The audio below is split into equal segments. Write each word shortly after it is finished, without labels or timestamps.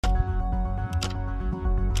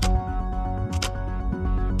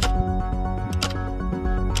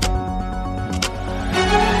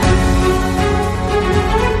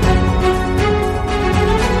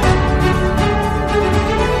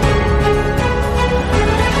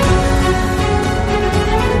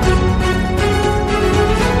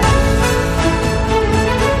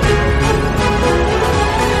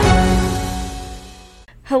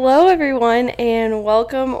everyone, and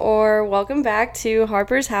welcome back to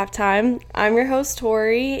Harper's Halftime. I'm your host,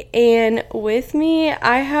 Tori, and with me,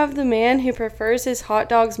 I have the man who prefers his hot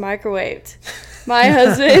dogs microwaved. My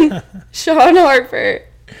husband, Sean Harper.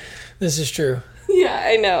 This is true. Yeah,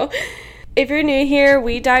 I know. If you're new here,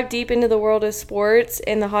 we dive deep into the world of sports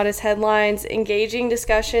and the hottest headlines, engaging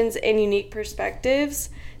discussions, and unique perspectives.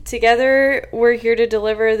 Together, we're here to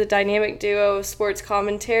deliver the dynamic duo of sports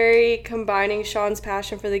commentary, combining Sean's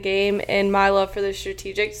passion for the game and my love for the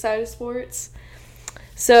strategic side of sports.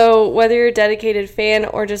 So, whether you're a dedicated fan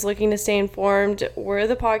or just looking to stay informed, we're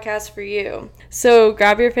the podcast for you. So,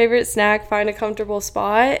 grab your favorite snack, find a comfortable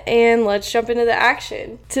spot, and let's jump into the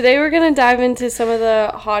action. Today, we're going to dive into some of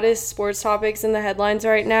the hottest sports topics in the headlines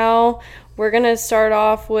right now. We're going to start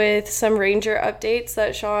off with some Ranger updates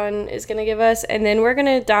that Sean is going to give us, and then we're going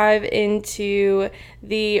to dive into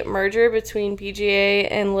the merger between PGA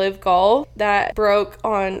and LIV Golf that broke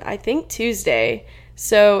on, I think, Tuesday.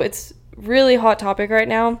 So it's really hot topic right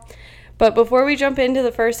now. But before we jump into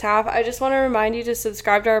the first half, I just want to remind you to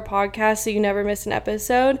subscribe to our podcast so you never miss an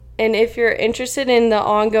episode. And if you're interested in the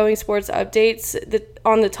ongoing sports updates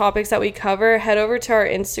on the topics that we cover, head over to our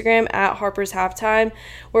Instagram at Harper's Halftime,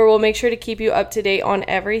 where we'll make sure to keep you up to date on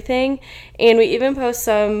everything. And we even post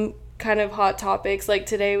some kind of hot topics. Like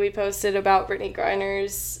today we posted about Brittany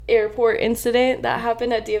Griner's airport incident that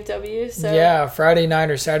happened at DFW. So yeah, Friday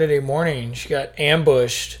night or Saturday morning, she got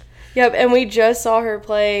ambushed. Yep, and we just saw her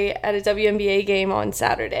play at a WNBA game on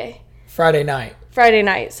Saturday. Friday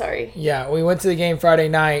night, sorry. Yeah, we went to the game Friday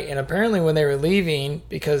night, and apparently when they were leaving,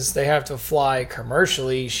 because they have to fly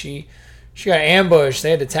commercially, she got ambushed.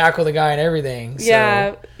 They had to tackle the guy and everything. So.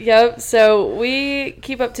 Yeah, yep. So we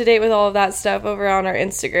keep up to date with all of that stuff over on our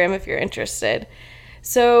Instagram if you're interested.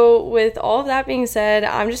 So with all of that being said,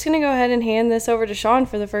 I'm just going to go ahead and hand this over to Sean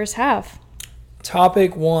for the first half.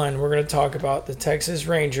 Topic 1, we're going to talk about the Texas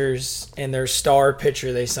Rangers and their star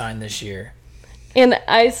pitcher they signed this year. And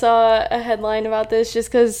I saw a headline about this just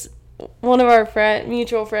because one of our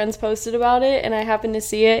mutual friends posted about it, and I happened to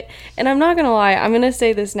see it. And I'm not going to lie, I'm going to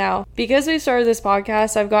say this now. Because we started this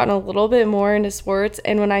podcast, I've gotten a little bit more into sports,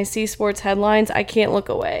 and when I see sports headlines, I can't look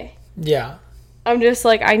away. Yeah. I'm just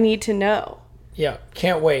like, I need to know. Yeah,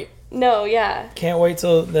 can't wait. No, yeah. Can't wait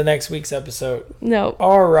till the next week's episode. No.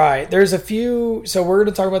 All right. There's a few. So we're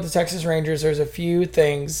going to talk about the Texas Rangers. There's a few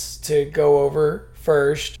things to go over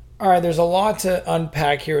first. All right. There's a lot to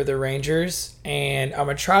unpack here with the Rangers. And I'm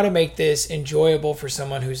going to try to make this enjoyable for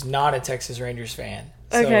someone who's not a Texas Rangers fan.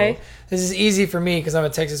 Okay. So this is easy for me because I'm a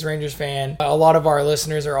Texas Rangers fan. A lot of our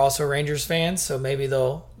listeners are also Rangers fans. So maybe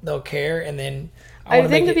they'll care. And then I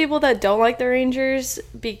think the people that don't like the Rangers,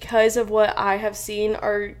 because of what I have seen,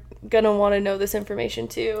 are gonna want to know this information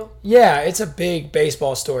too. Yeah, it's a big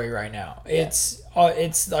baseball story right now. Yeah.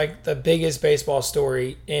 It's like the biggest baseball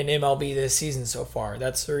story in MLB this season so far.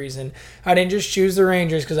 That's the reason I didn't just choose the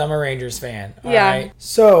Rangers because I'm a Rangers fan. Yeah. Right?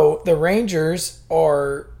 So the Rangers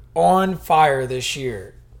are on fire this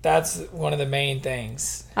year. That's one of the main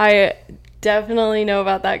things. I definitely know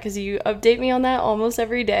about that because you update me on that almost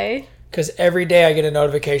every day. Because every day I get a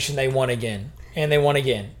notification they won again, and they won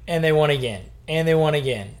again, and they won again, and they won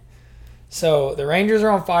again. So the Rangers are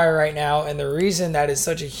on fire right now, and the reason that is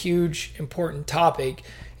such a huge, important topic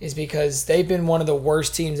is because they've been one of the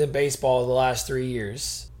worst teams in baseball the last 3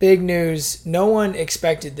 years. Big news. No one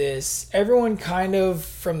expected this. Everyone kind of,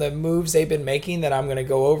 from the moves they've been making that I'm going to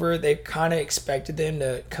go over, they kind of expected them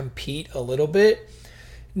to compete a little bit.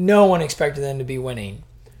 No one expected them to be winning.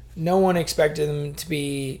 No one expected them to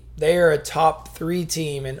be. They are a top 3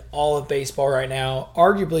 team in all of baseball right now.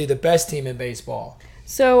 Arguably the best team in baseball.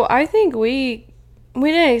 So I think we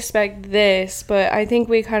didn't expect this, but I think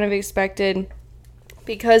we kind of expected,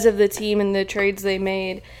 because of the team and the trades they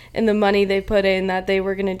made and the money they put in, that they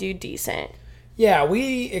were going to do decent. Yeah,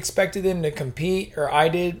 we expected them to compete, or I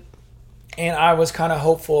did, and I was kind of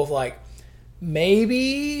hopeful of like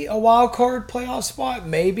maybe a wild card playoff spot,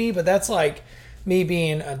 maybe, but that's like me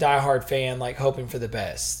being a diehard fan, like hoping for the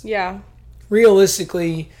best. Yeah.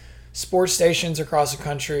 Realistically, sports stations across the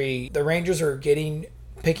country, the Rangers are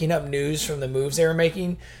picking up news from the moves they were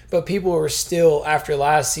making, but people were still, after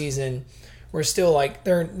last season, were still like,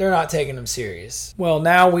 they're not taking them serious. Well,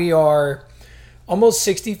 now we are almost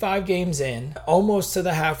 65 games in, almost to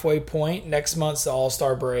the halfway point. Next month's the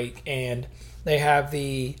All-Star break, and they have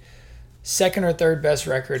the second or third best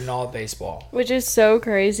record in all of baseball. Which is so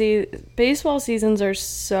crazy. Baseball seasons are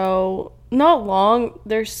so not long.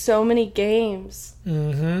 There's so many games.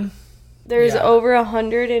 Mm-hmm. There's over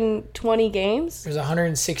 120 games? There's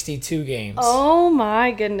 162 games. Oh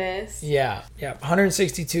my goodness. Yeah,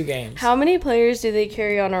 162 games. How many players do they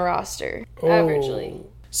carry on a roster, averagely?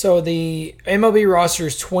 So the MLB roster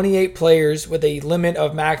is 28 players with a limit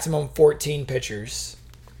of maximum 14 pitchers.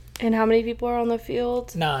 And how many people are on the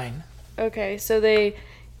field? 9. Okay, so they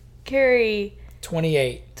carry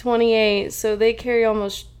 28. So they carry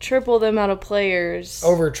almost triple the amount of players.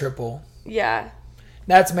 Over triple. Yeah.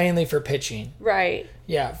 That's mainly for pitching. Right.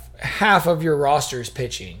 Yeah, half of your roster is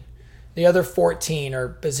pitching. The other 14 are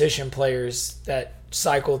position players that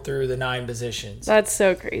cycle through the 9 positions. That's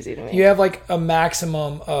so crazy to me. You have like a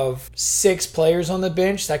maximum of 6 players on the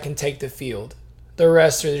bench that can take the field. The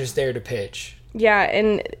rest are just there to pitch. Yeah,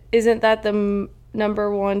 and isn't that the number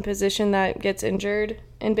one position that gets injured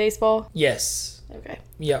in baseball? Yes. Okay.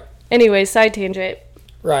 Yep. Anyway, side tangent.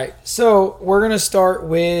 Right. So we're going to start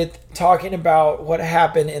with talking about what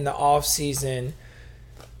happened in the off season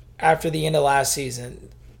after the end of last season.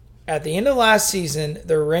 At the end of last season,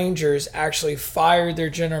 the Rangers actually fired their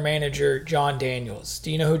general manager, John Daniels.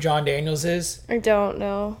 Do you know who John Daniels is? I don't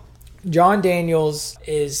know. John Daniels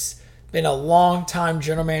is been a long-time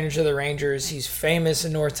general manager of the Rangers. He's famous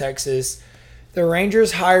in North Texas. The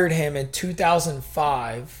Rangers hired him in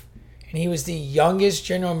 2005, and he was the youngest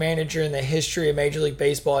general manager in the history of Major League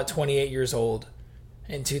Baseball at 28 years old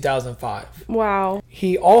in 2005. Wow.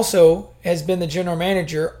 He also has been the general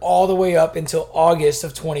manager all the way up until August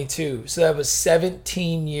of 22. So that was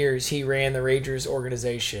 17 years he ran the Rangers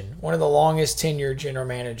organization. One of the longest tenured general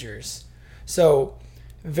managers. So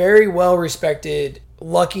very well respected.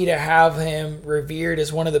 Lucky to have him, revered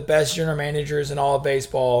as one of the best general managers in all of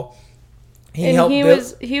baseball. He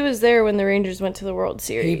was there when the Rangers went to the World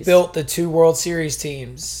Series. He built the 2 World Series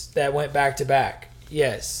teams that went back to back.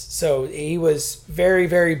 Yes. So he was very,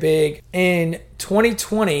 very big. In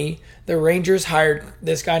 2020, the Rangers hired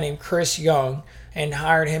this guy named Chris Young and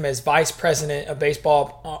hired him as vice president of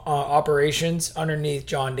baseball operations underneath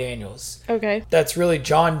John Daniels. Okay. That's really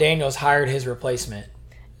John Daniels hired his replacement.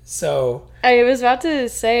 So I was about to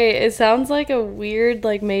say, it sounds like a weird,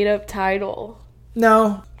 like, made-up title.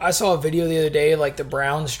 No, I saw a video the other day of like the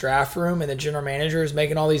Browns draft room and the general manager is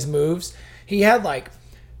making all these moves. He had like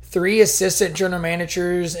 3 assistant general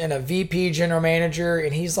managers and a VP general manager,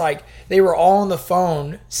 and he's like, they were all on the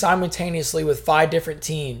phone simultaneously with 5 different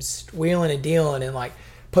teams, wheeling and dealing and like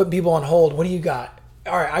putting people on hold. What do you got?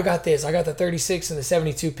 All right, I got this. I got the 36 and the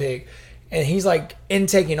 72 pick. And he's like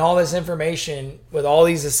intaking all this information with all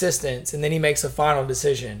these assistants, and then he makes a final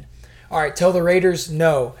decision. All right, tell the Raiders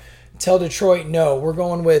no. Tell Detroit no. We're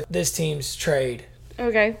going with this team's trade.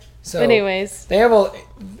 Okay. So anyways, they have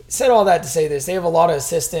said all that to say this. They have a lot of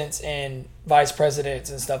assistants and vice presidents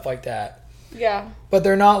and stuff like that. Yeah. But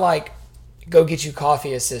they're not like, go get you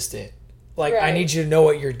coffee assistant. Like, right. I need you to know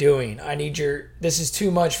what you're doing. This is too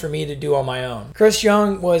much for me to do on my own. Chris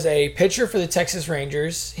Young was a pitcher for the Texas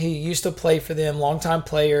Rangers. He used to play for them, longtime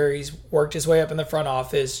player. He's worked his way up in the front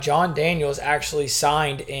office. John Daniels actually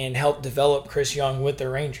signed and helped develop Chris Young with the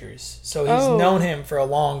Rangers. So he's known him for a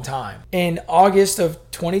long time. In August of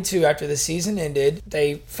 22, after the season ended,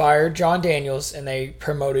 they fired John Daniels and they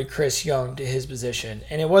promoted Chris Young to his position.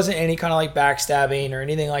 And it wasn't any kind of like backstabbing or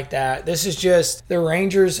anything like that. This is just the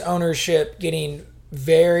Rangers ownership getting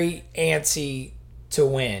very antsy to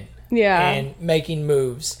win. Yeah. And making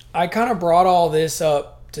moves. I kind of brought all this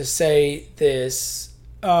up to say this.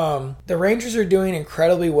 The Rangers are doing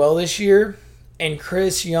incredibly well this year, and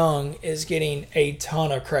Chris Young is getting a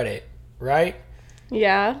ton of credit, right?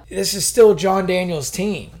 Yeah. This is still John Daniels'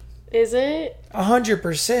 team. Is it?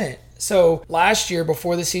 100%. So last year,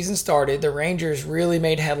 before the season started, the Rangers really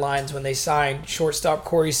made headlines when they signed shortstop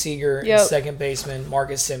Corey Seager and second baseman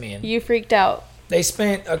Marcus Semien. You freaked out. They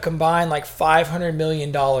spent a combined like $500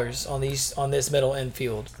 million on this middle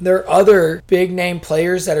infield. There are other big name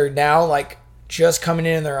players that are now like just coming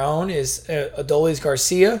in their own. Is Adolis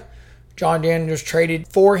Garcia. John Daniels traded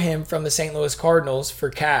for him from the St. Louis Cardinals for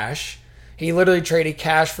cash. He literally traded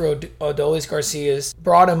cash for Adolis Garcia's,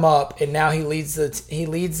 brought him up, and now he leads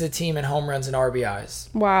the team in home runs and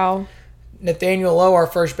RBIs. Wow. Nathaniel Lowe, our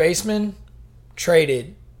first baseman,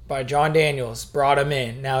 traded by John Daniels, brought him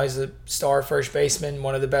in. Now he's a star first baseman,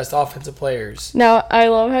 one of the best offensive players. Now, I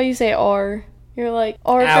love how you say R. You're like,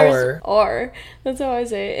 R. That's how I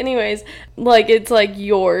say it. Anyways, like, it's like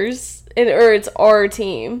yours, or it's our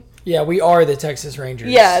team. Yeah, we are the Texas Rangers.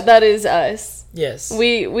 Yeah, that is us. Yes.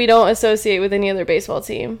 We don't associate with any other baseball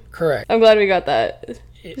team. Correct. I'm glad we got that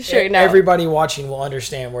straightened out. Everybody watching will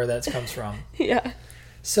understand where that comes from. Yeah.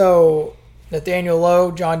 So, Nathaniel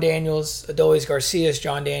Lowe, John Daniels, Adolis Garcia,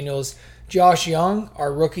 John Daniels, Josh Young,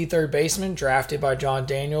 our rookie third baseman, drafted by John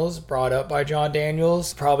Daniels, brought up by John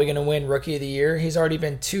Daniels, probably going to win Rookie of the Year. He's already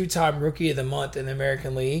been 2-time Rookie of the Month in the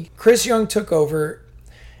American League. Chris Young took over,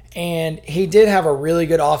 and he did have a really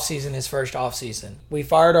good offseason, his first offseason. We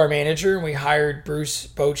fired our manager, and we hired Bruce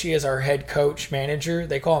Bochy as our head coach manager.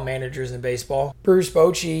 They call them managers in baseball. Bruce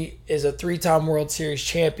Bochy is a 3-time World Series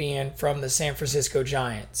champion from the San Francisco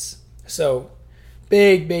Giants. So,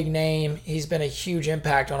 big name. He's been a huge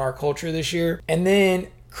impact on our culture this year. And then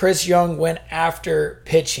Chris Young went after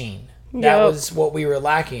pitching. That was what we were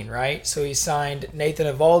lacking, right? So he signed Nathan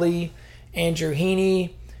Eovaldi, Andrew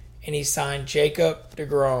Heaney, and he signed Jacob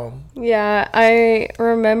DeGrom. Yeah, I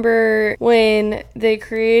remember when they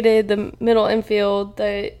created the middle infield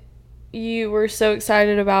that you were so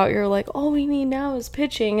excited about. You're like, all we need now is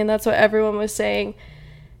pitching, and that's what everyone was saying.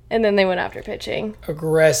 And then they went after pitching.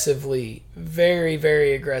 Aggressively,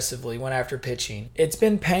 very aggressively went after pitching. It's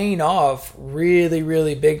been paying off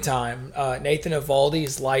really big time. Nathan Eovaldi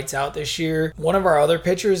is lights out this year. One of our other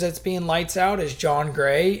pitchers that's being lights out is John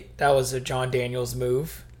Gray. That was a John Daniels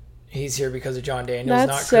move. He's here because of John Daniels,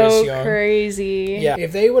 not Chris Young. That's so crazy. Yeah,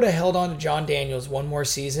 if they would have held on to John Daniels one more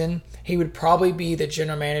season, he would probably be the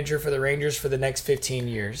general manager for the Rangers for the next 15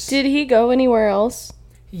 years. Did he go anywhere else?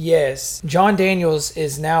 Yes. John Daniels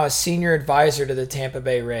is now a senior advisor to the Tampa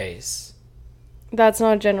Bay Rays. That's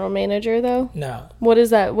not a general manager, though? No. What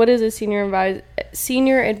is that? What is a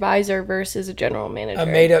senior advisor versus a general manager? A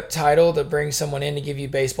made-up title to bring someone in to give you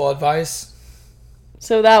baseball advice.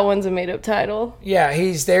 So that one's a made-up title? Yeah,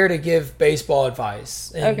 he's there to give baseball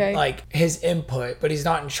advice. And, okay. like, his input, but he's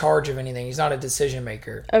not in charge of anything. He's not a decision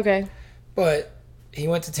maker. Okay. But he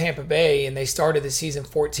went to Tampa Bay, and they started the season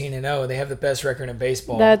 14-0. They have the best record in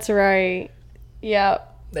baseball. That's right. Yeah.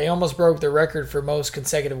 They almost broke the record for most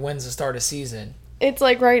consecutive wins to start a season. It's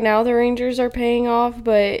like right now the Rangers are paying off,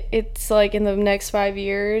 but it's like in the next 5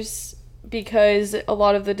 years, because a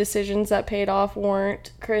lot of the decisions that paid off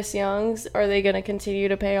weren't Chris Young's. Are they going to continue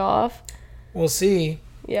to pay off? We'll see.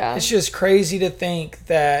 Yeah. It's just crazy to think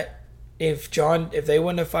that if they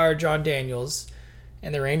wouldn't have fired John Daniels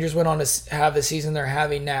and the Rangers went on to have the season they're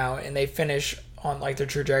having now and they finish on like the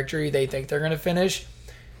trajectory they think they're going to finish,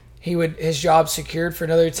 his job secured for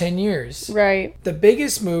another 10 years. Right. The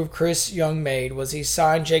biggest move Chris Young made was he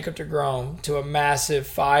signed Jacob DeGrom to a massive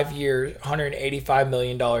 5-year, $185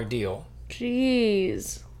 million deal.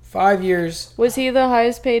 Jeez. 5 years. Was he the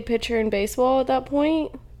highest paid pitcher in baseball at that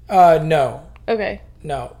point? No. Okay.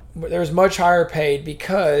 No. There was much higher paid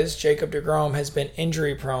because Jacob DeGrom has been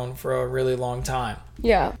injury prone for a really long time.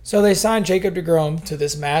 Yeah. So they signed Jacob DeGrom to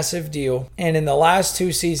this massive deal, and in the last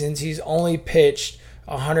 2 seasons, he's only pitched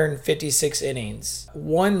 156 innings.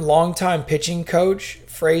 One longtime pitching coach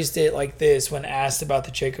phrased it like this when asked about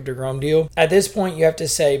the Jacob DeGrom deal. At this point, you have to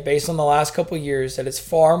say, based on the last couple of years, that it's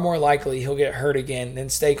far more likely he'll get hurt again than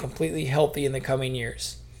stay completely healthy in the coming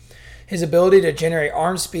years. His ability to generate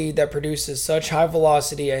arm speed that produces such high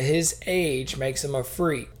velocity at his age makes him a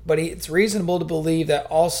freak, but it's reasonable to believe that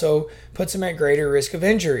also puts him at greater risk of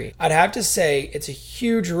injury. I'd have to say it's a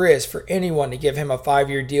huge risk for anyone to give him a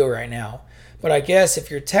 5-year deal right now. But I guess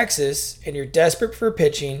if you're Texas and you're desperate for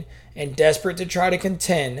pitching and desperate to try to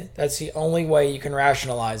contend, that's the only way you can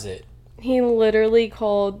rationalize it. He literally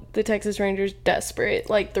called the Texas Rangers desperate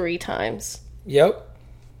like 3 times. Yep.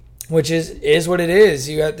 Which is what it is.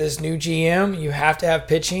 You got this new GM. You have to have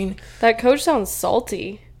pitching. That coach sounds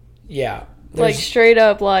salty. Yeah. Like straight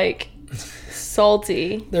up like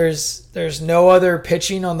salty. There's no other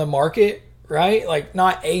pitching on the market, right? Like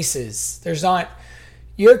not aces. There's not.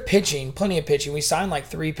 You have pitching, plenty of pitching. We signed like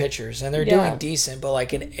 3 pitchers, and they're doing decent. But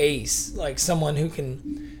like an ace, like someone who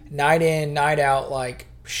can night in, night out, like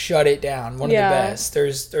shut it down. One of the best.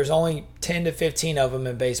 There's only 10 to 15 of them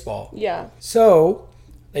in baseball. Yeah. So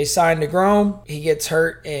they signed DeGrom. He gets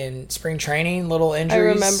hurt in spring training, little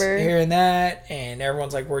injuries here and that, and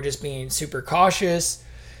everyone's like, we're just being super cautious.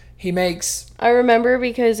 I remember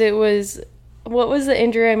because it was, what was the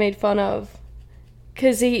injury I made fun of?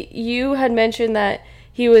 Because you had mentioned that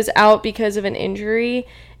he was out because of an injury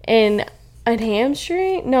and a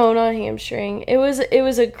hamstring. No, not a hamstring. It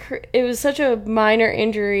was such a minor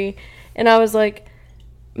injury, and I was like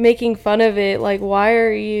making fun of it. Like, why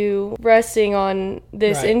are you resting on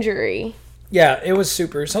this injury? Yeah, it was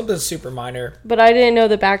something super minor. But I didn't know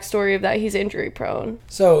the backstory of that. He's injury prone.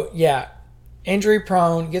 So yeah, injury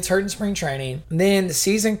prone, gets hurt in spring training. And then the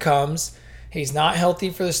season comes. He's not healthy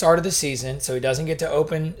for the start of the season, so he doesn't get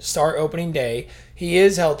to start opening day. He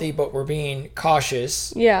is healthy, but we're being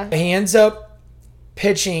cautious. Yeah. He ends up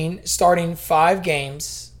starting 5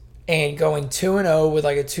 games and going 2-0 with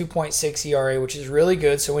like a 2.6 ERA, which is really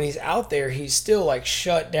good. So when he's out there, he's still like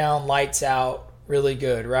shut down, lights out, really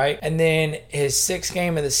good, right? And then his 6th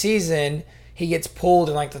game of the season, he gets pulled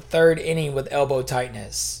in like the 3rd inning with elbow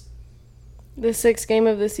tightness. The 6th game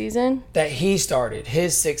of the season? That he started.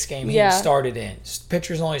 His 6th game he started in.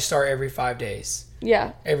 Pitchers only start every 5 days.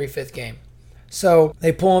 Yeah. Every 5th game. So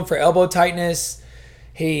they pull him for elbow tightness.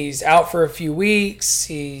 He's out for a few weeks.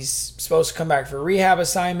 He's supposed to come back for a rehab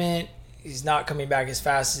assignment. He's not coming back as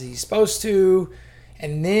fast as he's supposed to.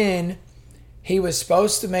 And then he was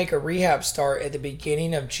supposed to make a rehab start at the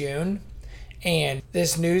beginning of June. And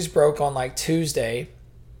this news broke on like Tuesday.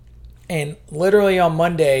 And literally on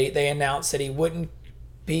Monday, they announced that he wouldn't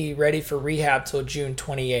be ready for rehab till June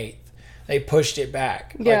 28th. They pushed it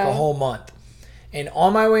back like a whole month. And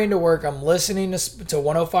on my way into work, I'm listening to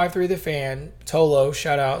 105.3 The Fan. Tolo,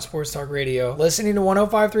 shout out, Sports Talk Radio. Listening to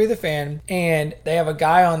 105.3 The Fan. And they have a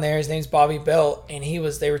guy on there. His name's Bobby Belt. And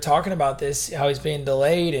they were talking about this, how he's being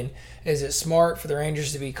delayed. And is it smart for the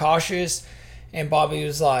Rangers to be cautious? And Bobby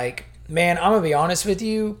was like, man, I'm going to be honest with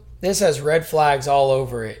you. This has red flags all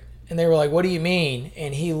over it. And they were like, what do you mean?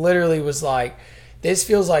 And he literally was like, this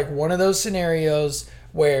feels like one of those scenarios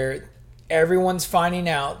where everyone's finding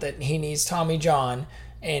out that he needs Tommy John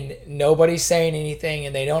and nobody's saying anything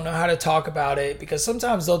and they don't know how to talk about it because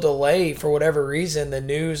sometimes they'll delay for whatever reason the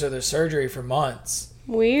news or the surgery for months.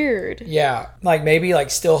 Weird. Yeah. Like maybe like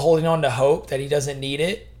still holding on to hope that he doesn't need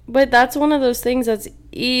it. But that's one of those things that's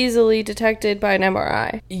easily detected by an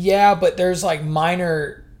MRI. Yeah, but there's like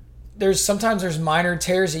sometimes there's minor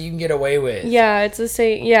tears that you can get away with. Yeah, it's the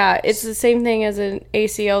same. Yeah, it's the same thing as an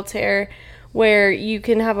ACL tear, where you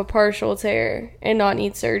can have a partial tear and not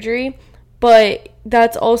need surgery, but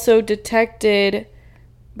that's also detected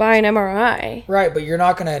by an MRI. Right, but you're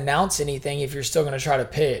not going to announce anything if you're still going to try to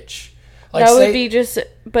pitch. Like that would be just.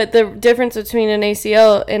 But the difference between an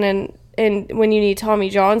ACL and when you need Tommy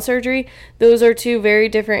John surgery, those are two very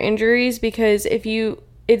different injuries because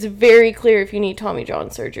it's very clear if you need Tommy John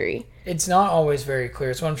surgery. It's not always very clear.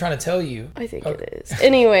 It's what I'm trying to tell you. I think it is.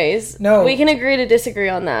 Anyways, no, we can agree to disagree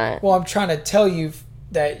on that. Well, I'm trying to tell you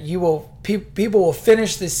that people will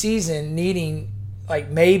finish the season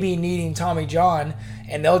maybe needing Tommy John,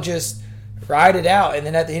 and they'll just ride it out, and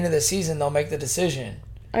then at the end of the season they'll make the decision.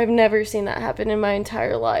 I've never seen that happen in my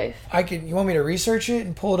entire life. You want me to research it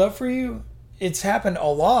and pull it up for you? It's happened a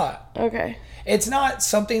lot. Okay. It's not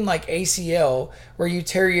something like ACL where you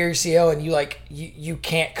tear your ACL and you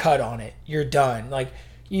can't cut on it. You're done. Like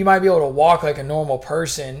you might be able to walk like a normal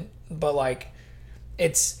person, but like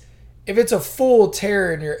if it's a full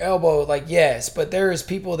tear in your elbow, like yes, but there is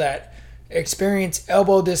people that experience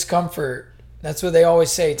elbow discomfort. That's what they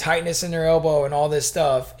always say, tightness in their elbow and all this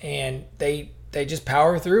stuff, and they just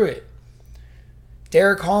power through it.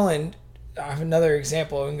 Derek Holland, I have another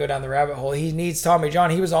example. We can go down the rabbit hole. He needs Tommy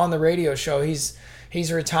John. He was on the radio show. He's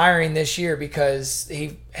retiring this year because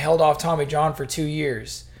he held off Tommy John for 2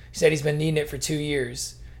 years. He said he's been needing it for 2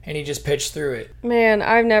 years, and he just pitched through it. Man,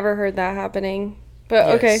 I've never heard that happening.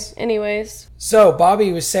 But yes. Okay, anyways. So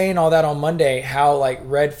Bobby was saying all that on Monday, how like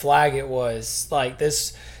red flag it was. Like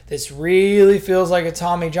this really feels like a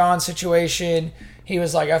Tommy John situation. He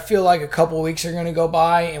was like, I feel like a couple weeks are going to go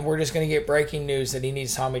by and we're just going to get breaking news that he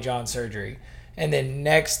needs Tommy John surgery. And then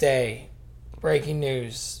next day, breaking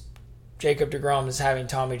news, Jacob DeGrom is having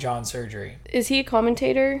Tommy John surgery. Is he a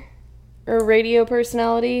commentator or a radio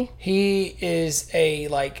personality? He is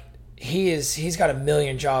he's got a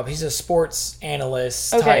million jobs. He's a sports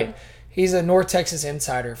analyst type. He's a North Texas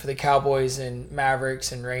insider for the Cowboys and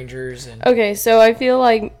Mavericks and Rangers. Okay, so I feel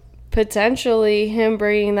like potentially him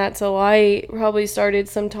bringing that to light probably started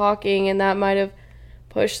some talking, and that might have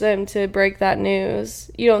pushed them to break that news.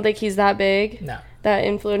 You don't think he's that big? No. That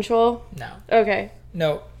influential? No. Okay.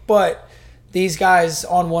 No, but these guys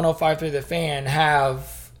on 105.3 The Fan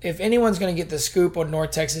have, if anyone's going to get the scoop on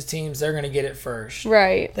North Texas teams, they're going to get it first.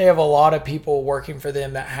 Right. They have a lot of people working for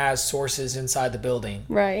them that has sources inside the building.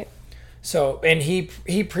 Right. So, and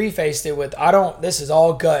he prefaced it with, this is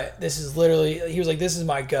all gut. This is literally, he was like, this is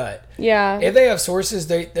my gut. Yeah. If they have sources,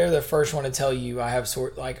 they're the first one to tell you,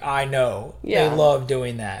 I know. Yeah. They love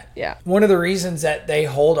doing that. Yeah. One of the reasons that they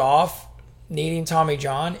hold off needing Tommy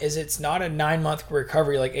John is it's not a 9-month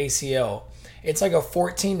recovery like ACL. It's like a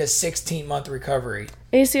 14 to 16 month recovery.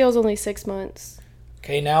 ACL is only 6 months.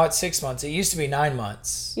 Okay, now it's 6 months. It used to be 9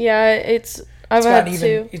 months. Yeah, I've had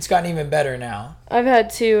 2. It's gotten even better now. I've had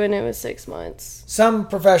 2 and it was 6 months. Some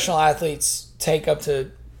professional athletes take up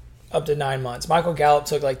to 9 months. Michael Gallup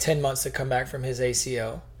took like 10 months to come back from his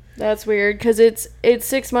ACL. That's weird because it's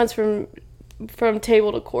 6 months from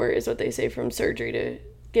table to court is what they say, from surgery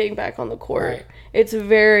getting back on the court. Right. It's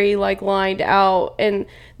very like lined out, and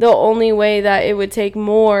the only way that it would take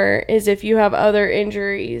more is if you have other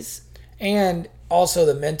injuries. And also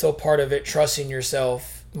the mental part of it, trusting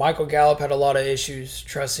yourself. Michael Gallup had a lot of issues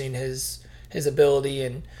trusting his ability,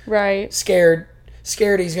 and right. scared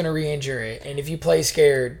he's going to re-injure it. And if you play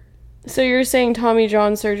scared... So you're saying Tommy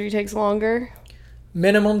John surgery takes longer?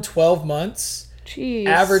 Minimum 12 months. Jeez.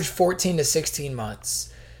 Average 14 to 16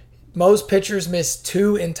 months. Most pitchers miss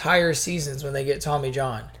 2 entire seasons when they get Tommy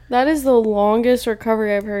John. That is the longest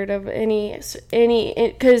recovery I've heard of any,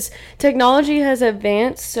 because technology has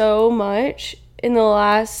advanced so much in the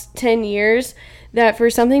last 10 years that for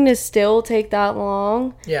something to still take that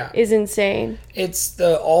long is insane. It's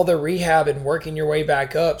all the rehab and working your way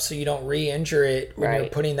back up so you don't re-injure it when you're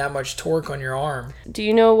putting that much torque on your arm. Do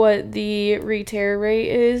you know what the re-tear rate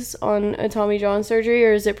is on a Tommy John surgery,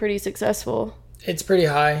 or is it pretty successful? It's pretty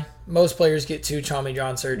high. Most players get 2 Tommy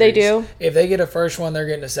John surgeries. They do? If they get a first one, they're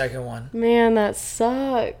getting a second one. Man, that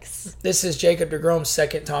sucks. This is Jacob DeGrom's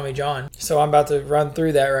second Tommy John. So I'm about to run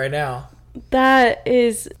through that right now. That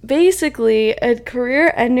is basically a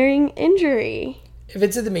career-ending injury. If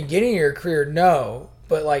it's at the beginning of your career, no.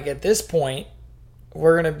 But like at this point,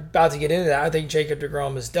 we're about to get into that. I think Jacob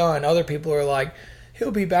DeGrom is done. Other people are like,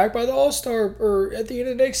 he'll be back by the All-Star or at the end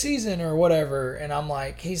of next season or whatever. And I'm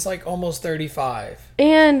like, he's like almost 35.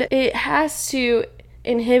 And it has to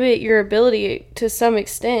inhibit your ability to some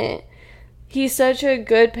extent. He's such a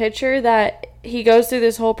good pitcher that he goes through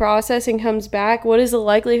this whole process and comes back. What is the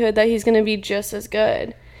likelihood that he's going to be just as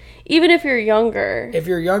good? Even if you're younger. If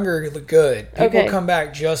you're younger, good. People come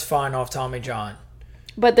back just fine off Tommy John.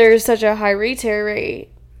 But there's such a high re-tear rate.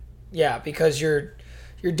 Yeah, because you're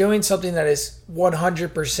doing something that is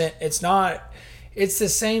 100%. It's the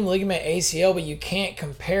same ligament ACL, but you can't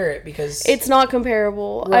compare it because... It's not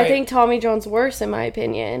comparable. Right. I think Tommy John's worse, in my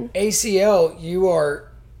opinion. ACL, you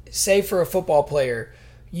are, say for a football player,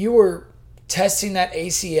 you are testing that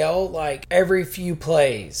ACL like every few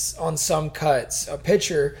plays on some cuts. A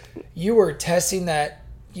pitcher, you were testing that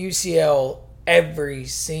UCL every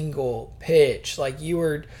single pitch. Like you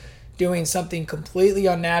were doing something completely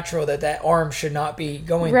unnatural that arm should not be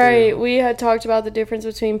going through. Right. We had talked about the difference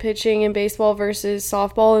between pitching in baseball versus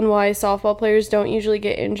softball and why softball players don't usually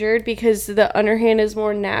get injured, because the underhand is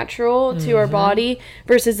more natural to our body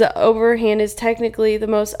versus the overhand is technically the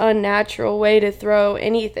most unnatural way to throw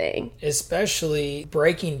anything. Especially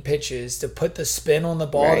breaking pitches to put the spin on the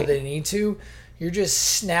ball that they need to. You're just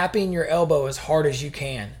snapping your elbow as hard as you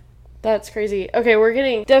can. That's crazy. Okay, we're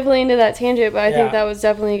getting definitely into that tangent, but I think that was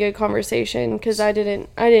definitely a good conversation because I didn't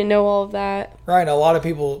know all of that. Right, a lot of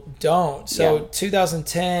people don't. So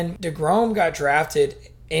 2010, DeGrom got drafted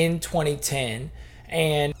in 2010,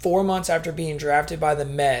 and 4 months after being drafted by the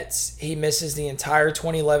Mets, he misses the entire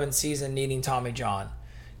 2011 season needing Tommy John.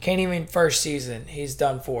 Can't even first season, he's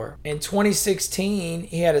done for. In 2016,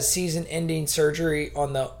 he had a season-ending surgery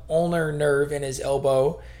on the ulnar nerve in his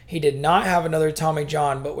elbow. He did not have another Tommy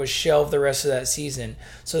John, but was shelved the rest of that season.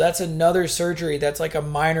 So that's another surgery that's like a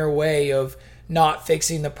minor way of not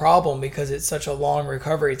fixing the problem because it's such a long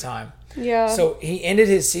recovery time. Yeah. So he ended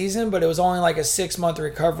his season, but it was only like a 6-month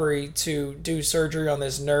recovery to do surgery on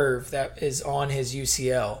this nerve that is on his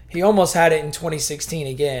UCL. He almost had it in 2016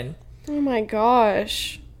 again. Oh my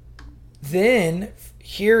gosh. Then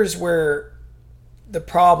here's where the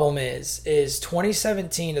problem is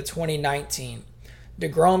 2017 to 2019.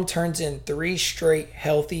 DeGrom turns in 3 straight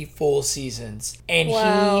healthy full seasons, and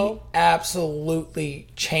he absolutely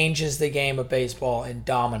changes the game of baseball and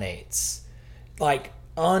dominates. Like,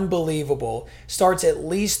 unbelievable. Starts at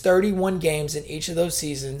least 31 games in each of those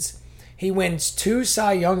seasons. He wins 2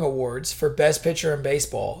 Cy Young Awards for best pitcher in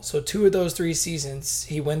baseball. So 2 of those 3 seasons,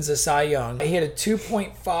 he wins the Cy Young. He had a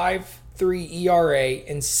 2.53 ERA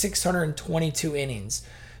in 622 innings.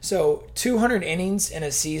 So 200 innings in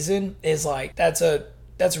a season is like, that's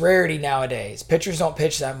rarity nowadays. Pitchers don't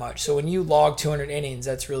pitch that much. So when you log 200 innings,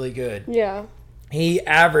 that's really good. Yeah. He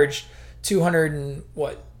averaged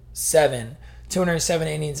 207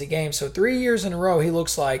 innings a game. So 3 years in a row, he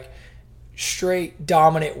looks like straight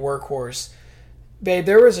dominant workhorse. Babe,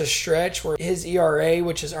 there was a stretch where his ERA,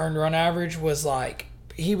 which is earned run average, was like,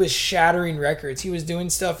 he was shattering records. He was doing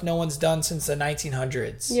stuff no one's done since the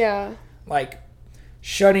 1900s. Yeah. Like,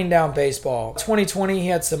 shutting down baseball. 2020, he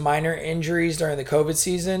had some minor injuries during the COVID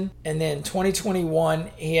season. And then 2021,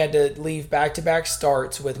 he had to leave back-to-back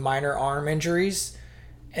starts with minor arm injuries.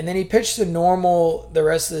 And then he pitched to normal the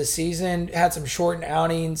rest of the season, had some shortened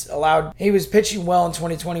outings, he was pitching well in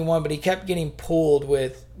 2021, but he kept getting pulled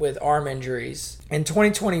with arm injuries. In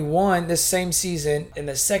 2021, this same season, in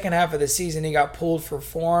the second half of the season, he got pulled for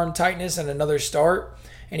forearm tightness and another start,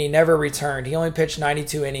 and he never returned. He only pitched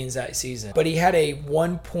 92 innings that season. But he had a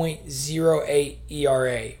 1.08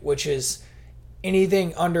 ERA, which is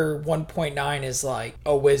anything under 1.9 is like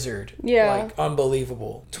a wizard. Yeah. Like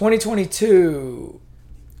unbelievable. 2022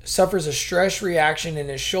 suffers a stress reaction in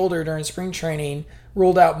his shoulder during spring training,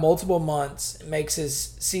 ruled out multiple months, makes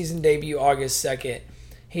his season debut August 2nd.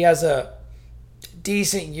 He has a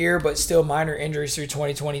decent year, but still minor injuries through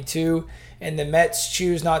 2022, and the Mets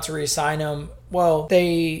choose not to re-sign him. Well,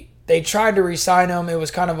 they tried to re-sign him. It was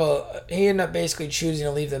kind of he ended up basically choosing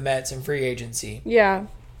to leave the Mets in free agency. Yeah.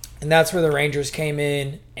 And that's where the Rangers came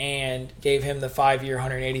in and gave him the 5-year,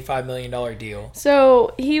 $185 million deal.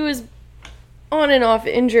 So he was on and off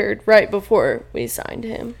injured right before we signed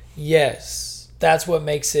him. Yes. That's what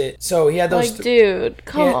makes it. So he had those. Dude,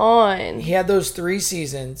 come on. He had those 3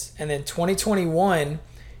 seasons, and then 2021,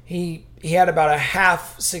 he had about a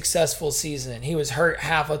half successful season. He was hurt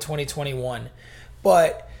half of 2021,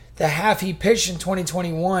 but the half he pitched in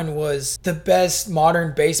 2021 was the best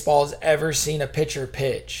modern baseball has ever seen a pitcher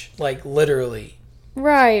pitch, like literally.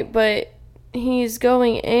 Right, but he's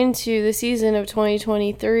going into the season of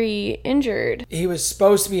 2023 injured. He was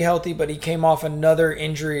supposed to be healthy, but he came off another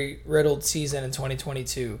injury-riddled season in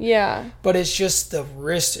 2022. Yeah. But it's just the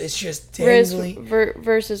risk. It's just dangling. Risk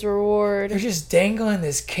versus reward. They're just dangling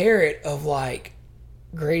this carrot of, like,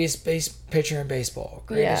 greatest pitcher in baseball.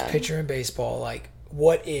 Greatest pitcher in baseball. Like,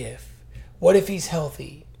 what if? What if he's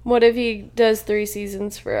healthy? What if he does 3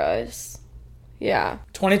 seasons for us? Yeah.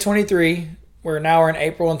 2023. We're in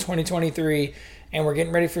April in 2023, and we're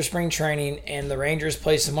getting ready for spring training, and the Rangers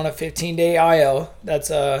placed him on a 15-day IL.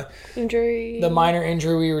 That's injury. The minor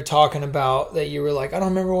injury we were talking about that you were like, I don't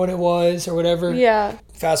remember what it was or whatever. Yeah.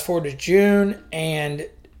 Fast forward to June, and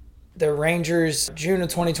the Rangers, June of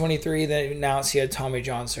 2023, they announced he had Tommy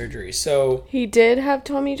John surgery. So he did have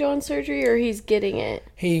Tommy John surgery, or he's getting it?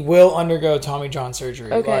 He will undergo Tommy John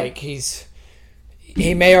surgery. Okay. Like,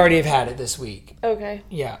 he may already have had it this week. Okay.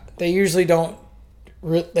 Yeah. They usually don't,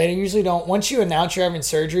 once you announce you're having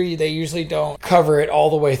surgery, they usually don't cover it all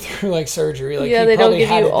the way through, like, surgery. Like, yeah, they don't give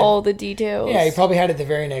you all the details. Yeah, he probably had it the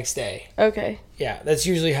very next day. Okay. Yeah, that's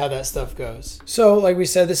usually how that stuff goes. So, like we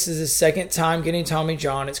said, this is his second time getting Tommy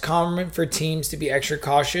John. It's common for teams to be extra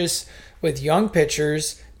cautious with young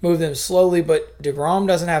pitchers, move them slowly, but DeGrom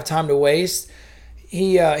doesn't have time to waste.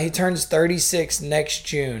 He turns 36 next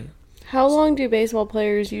June. How long do baseball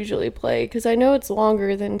players usually play? Because I know it's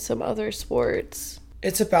longer than some other sports.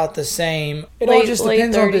 It's about the same. It all just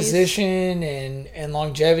depends on position and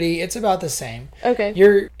longevity. It's about the same. Okay.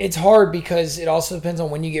 It's hard because it also depends on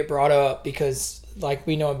when you get brought up, because like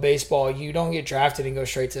we know in baseball, you don't get drafted and go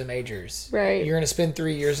straight to the majors. Right. You're going to spend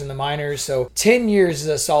 3 years in the minors. So 10 years is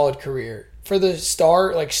a solid career. For the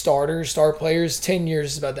star players, 10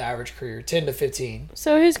 years is about the average career, 10 to 15.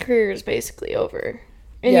 So his career is basically over.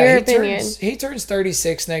 In your opinion. He turns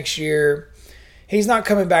 36 next year. He's not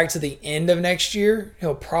coming back to the end of next year.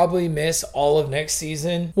 He'll probably miss all of next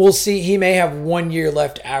season. We'll see. He may have 1 year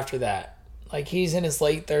left after that. Like, he's in his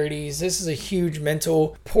late 30s. This is a huge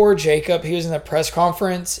mental. Poor Jacob. He was in a press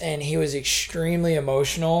conference, and he was extremely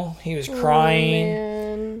emotional. He was crying.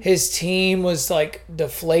 Man. His team was, like,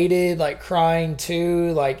 deflated, like, crying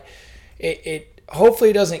too. Like, it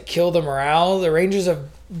hopefully doesn't kill the morale. The Rangers have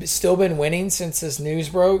still been winning since this news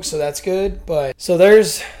broke, so that's good. But so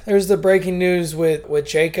there's the breaking news with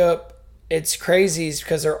Jacob. It's crazy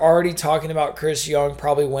because they're already talking about Chris Young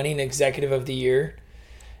probably winning Executive of the Year,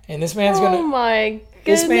 and this man's gonna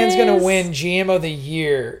win GM of the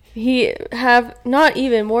Year. He have not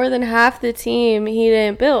even more than half the team he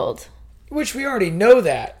didn't build, which we already know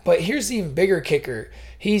that. But here's the even bigger kicker: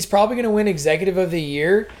 he's probably gonna win Executive of the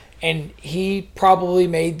Year. And he probably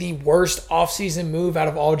made the worst offseason move out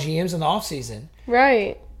of all GMs in the offseason.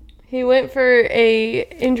 Right. He went for a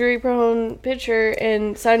injury-prone pitcher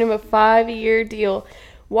and signed him a 5-year deal.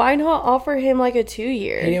 Why not offer him like a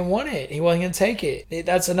 2-year? He didn't want it. He wasn't going to take it.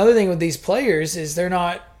 That's another thing with these players is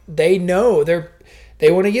they know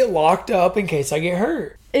they want to get locked up in case I get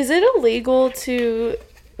hurt. Is it illegal to...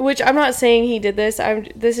 Which I'm not saying he did this.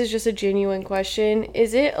 This is just a genuine question.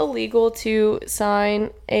 Is it illegal to sign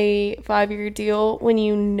a 5-year deal when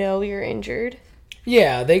you know you're injured?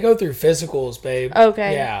 Yeah, they go through physicals, babe.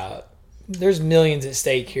 Okay. Yeah. There's millions at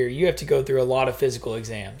stake here. You have to go through a lot of physical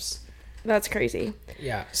exams. That's crazy.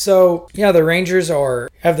 Yeah. So, the Rangers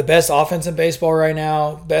have the best offense in baseball right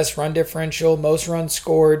now, best run differential, most runs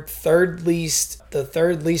scored, the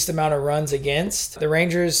third least amount of runs against. The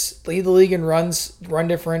Rangers lead the league in run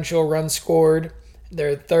differential, runs scored.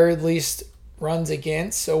 They're third least runs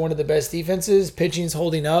against, so one of the best defenses. Pitching's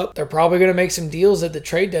holding up. They're probably going to make some deals at the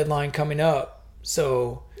trade deadline coming up.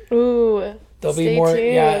 So, there'll be more.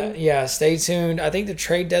 Tuned. Yeah. Stay tuned. I think the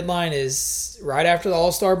trade deadline is right after the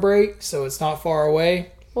All-Star break, so it's not far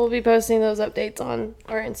away. We'll be posting those updates on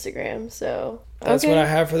our Instagram. So that's what I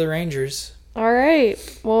have for the Rangers. All right.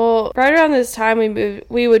 Well, right around this time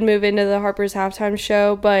we would move into the Harper's halftime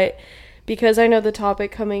show, but because I know the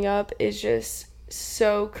topic coming up is just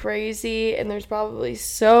so crazy and there's probably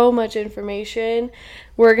so much information,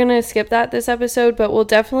 we're gonna skip that this episode, but we'll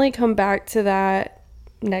definitely come back to that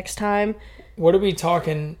next time. What are we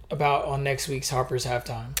talking about on next week's Harper's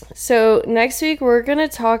halftime? So next week we're gonna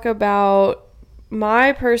talk about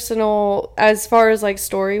my personal, as far as like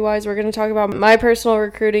story wise, we're gonna talk about my personal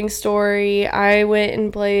recruiting story. I went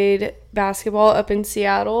and played basketball up in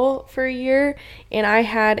Seattle for a year and I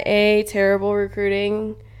had a terrible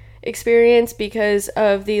recruiting experience because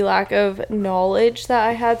of the lack of knowledge that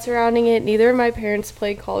I had surrounding it. Neither of my parents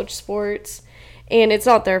played college sports, and it's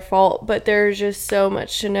not their fault, but there's just so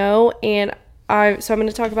much to know. And I'm going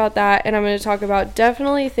to talk about that, and I'm going to talk about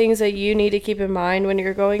definitely things that you need to keep in mind when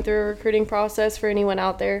you're going through a recruiting process for anyone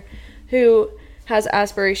out there who has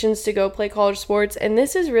aspirations to go play college sports. And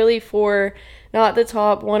this is really for not the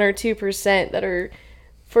top 1 or 2% that are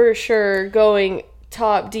for sure going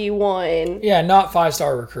top D1. Yeah, not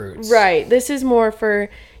 5-star recruits. Right. This is more for,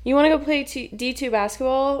 you want to go play D2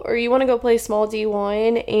 basketball, or you want to go play small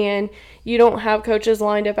D1 and you don't have coaches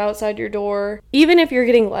lined up outside your door. Even if you're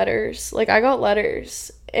getting letters, like I got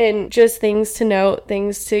letters, and just things to note,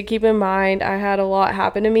 things to keep in mind. I had a lot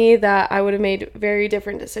happen to me that I would have made very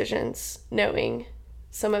different decisions knowing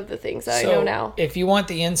some of the things that I know now. If you want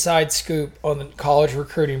the inside scoop on the college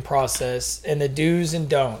recruiting process and the do's and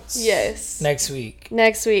don'ts, yes, next week.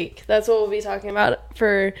 That's what we'll be talking about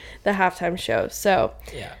for the halftime show. So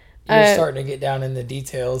yeah, you're starting to get down in the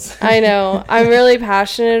details. I know. I'm really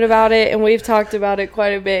passionate about it, and we've talked about it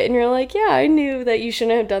quite a bit. And you're like, yeah, I knew that you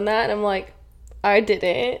shouldn't have done that. And I'm like, I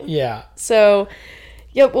didn't. Yeah. So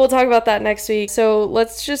yep, we'll talk about that next week. So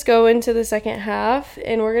let's just go into the second half,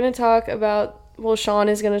 and we're going to talk about, Sean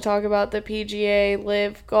is going to talk about the PGA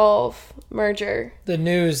LIV golf merger. The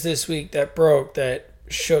news this week that broke that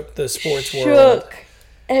shook the sports world. Shook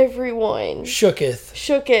everyone.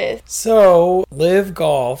 Shooketh. So, LIV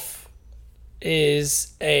Golf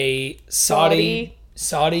is a Saudi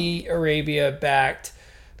Arabia-backed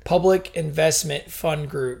public investment fund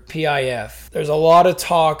group, PIF. There's a lot of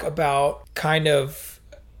talk about kind of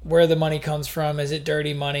where the money comes from. Is it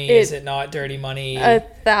dirty money? Is it not dirty money?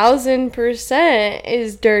 1,000%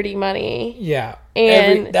 is dirty money. Yeah.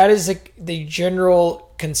 And that is the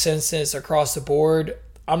general consensus across the board.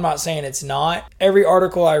 I'm not saying it's not. Every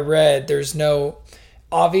article I read,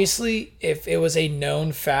 obviously, if it was a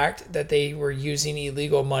known fact that they were using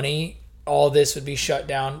illegal money, all this would be shut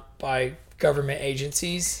down by government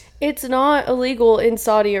agencies. It's not illegal in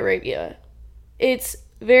Saudi Arabia. It's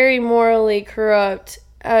very morally corrupt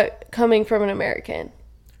coming from an American.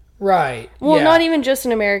 Right. Well, yeah. Not even just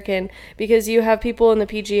an American, because you have people in the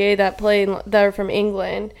PGA that are from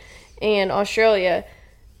England and Australia.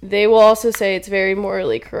 They will also say it's very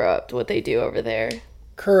morally corrupt what they do over there.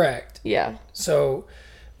 Correct. Yeah. So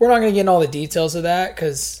we're not going to get into all the details of that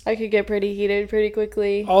because I could get pretty heated pretty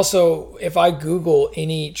quickly. Also, if I Google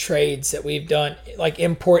any trades that we've done, like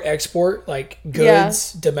import-export, like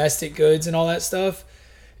goods, domestic goods and all that stuff,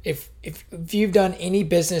 if you've done any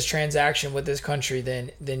business transaction with this country,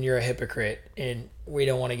 then you're a hypocrite, and we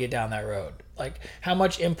don't want to get down that road. Like, how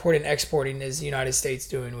much import and exporting is the United States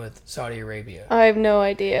doing with Saudi Arabia? I have no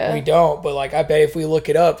idea. We don't, but like I bet if we look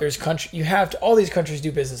it up, all these countries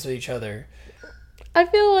do business with each other. I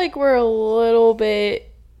feel like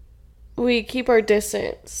we keep our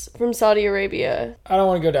distance from Saudi Arabia. I don't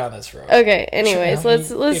want to go down this road. Okay, anyways,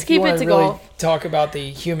 let's keep it to golf. Talk about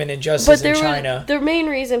the human injustice in China. The main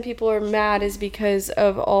reason people are mad is because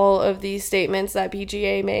of all of these statements that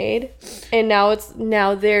PGA made, and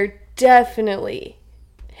now they're definitely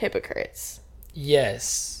hypocrites.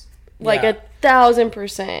 Yes. Like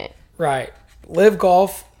 1,000%. Right. LIV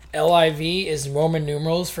Golf, LIV, is Roman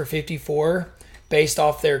numerals for 54, based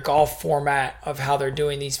off their golf format of how they're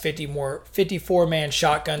doing these 54-man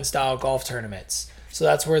shotgun-style golf tournaments. So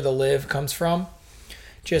that's where the LIV comes from,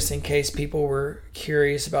 just in case people were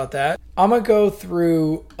curious about that. I'm going to go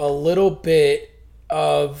through a little bit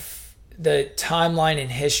of the timeline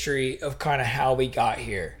and history of kind of how we got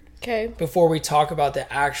here. Okay. Before we talk about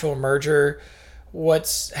the actual merger,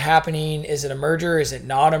 what's happening? Is it a merger? Is it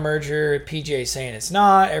not a merger? PGA saying it's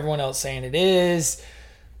not. Everyone else saying it is.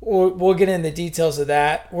 We'll get into the details of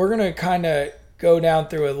that. We're going to kind of go down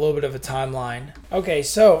through a little bit of a timeline. Okay,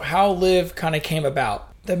 so how LIV kind of came about.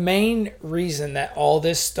 The main reason that all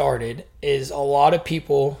this started is a lot of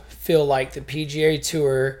people feel like the PGA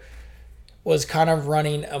Tour was kind of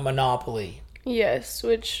running a monopoly. Yes,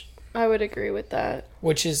 which I would agree with that.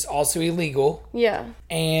 Which is also illegal. Yeah.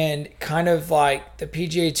 And kind of like the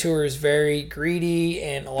PGA Tour is very greedy,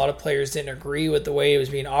 and a lot of players didn't agree with the way it was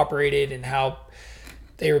being operated and how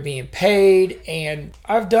they were being paid. And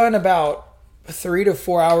I've done about 3 to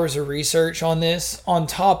 4 hours of research on this on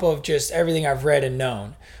top of just everything I've read and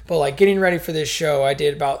known. But like getting ready for this show, I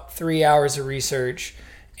did about 3 hours of research,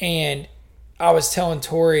 and I was telling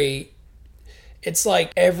Tori, it's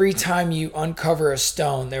like every time you uncover a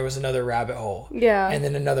stone, there was another rabbit hole. Yeah. And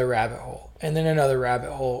then another rabbit hole. And then another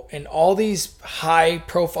rabbit hole. And all these high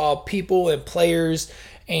profile people and players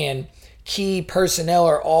and key personnel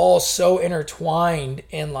are all so intertwined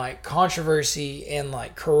in like controversy and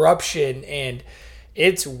like corruption, and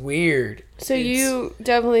it's weird. So you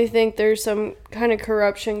definitely think there's some kind of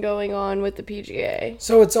corruption going on with the PGA.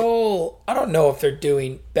 So it's all, I don't know if they're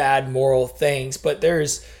doing bad moral things, but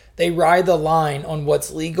they ride the line on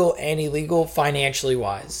what's legal and illegal financially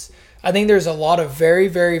wise. I think there's a lot of very,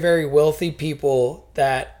 very, very wealthy people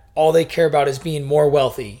that all they care about is being more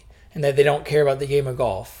wealthy, and that they don't care about the game of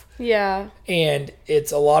golf. Yeah. And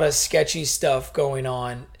it's a lot of sketchy stuff going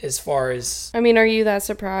on as far as... I mean, are you that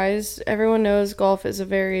surprised? Everyone knows golf is a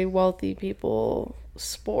very wealthy people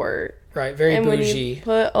sport. Right, very and bougie. And when you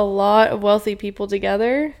put a lot of wealthy people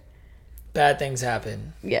together... bad things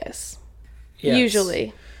happen. Yes.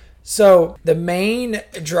 Usually. So the main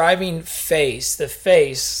driving face, the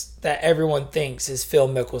face that everyone thinks is Phil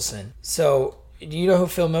Mickelson. So do you know who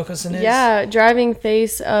Phil Mickelson is? Yeah, driving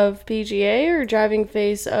face of PGA or driving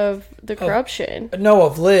face of the corruption? No,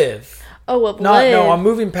 of LIV. Oh, of LIV. No, I'm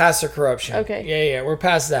moving past the corruption. Okay. Yeah, we're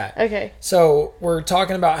past that. Okay. So we're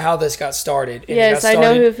talking about how this got started. And yes, I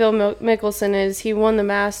know who Phil Mickelson is. He won the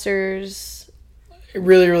Masters.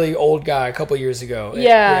 Really, really old guy a couple years ago.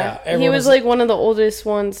 Yeah, he was like one of the oldest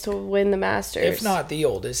ones to win the Masters. If not the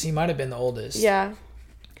oldest. He might have been the oldest. Yeah.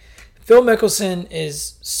 Phil Mickelson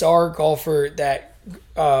is star golfer that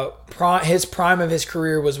his prime of his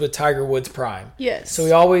career was with Tiger Woods' prime. Yes. So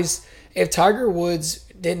he always, if Tiger Woods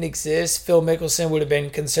didn't exist, Phil Mickelson would have been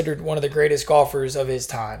considered one of the greatest golfers of his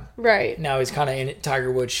time. Right. Now he's kind of in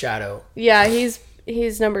Tiger Woods' shadow. Yeah,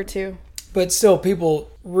 he's number 2. But still, people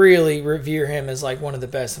really revere him as like one of the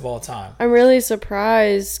best of all time. I'm really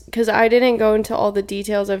surprised because I didn't go into all the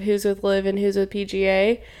details of who's with LIV and who's with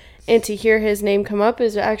PGA. And to hear his name come up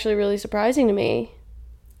is actually really surprising to me.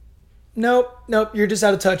 Nope. You're just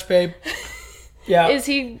out of touch, babe. Yeah. Is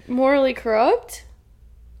he morally corrupt?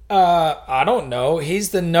 I don't know.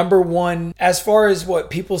 He's the number one, as far as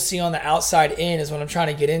what people see on the outside in is what I'm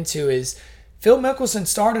trying to get into is Phil Mickelson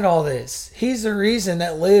started all this. He's the reason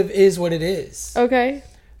that LIV is what it is. Okay.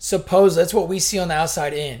 Suppose that's what we see on the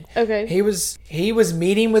outside in. Okay. He was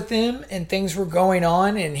meeting with them and things were going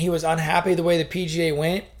on and he was unhappy the way the PGA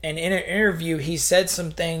went. And in an interview, he said some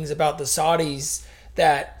things about the Saudis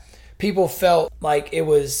that people felt like it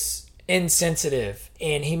was insensitive.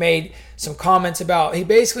 And he made some comments about, he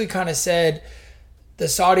basically kind of said, the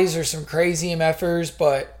Saudis are some crazy MFers,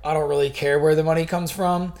 but I don't really care where the money comes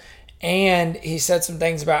from. And he said some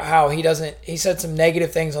things about how he said some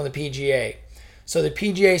negative things on the PGA. So the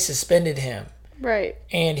PGA suspended him. Right.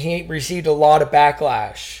 And he received a lot of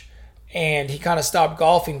backlash. And he kind of stopped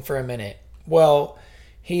golfing for a minute. Well,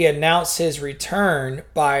 he announced his return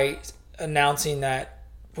by announcing that,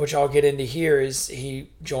 which I'll get into here, is he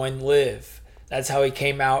joined LIV. That's how he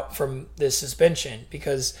came out from this suspension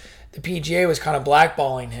because the PGA was kind of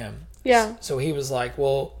blackballing him. Yeah. So he was like,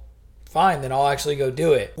 well, fine, then I'll actually go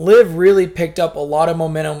do it. LIV really picked up a lot of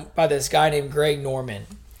momentum by this guy named Greg Norman.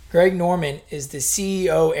 Greg Norman is the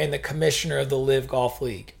CEO and the commissioner of the LIV Golf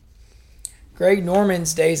League. Greg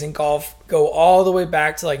Norman's days in golf go all the way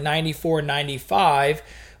back to like 94, 95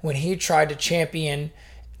 when he tried to champion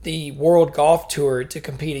the World Golf Tour to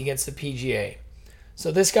compete against the PGA.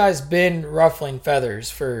 So this guy's been ruffling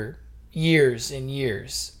feathers for years and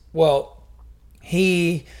years. Well,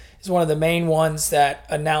 he is one of the main ones that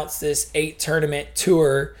announced this 8-tournament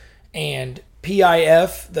tour, and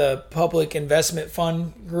PIF, the Public Investment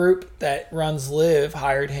Fund group that runs LIV,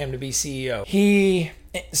 hired him to be CEO. He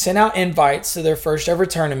sent out invites to their first ever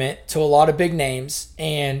tournament to a lot of big names,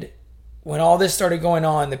 and when all this started going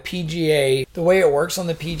on, the PGA, the way it works on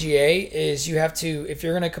the PGA is you have to, if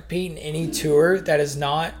you're going to compete in any tour that is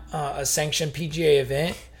not a sanctioned PGA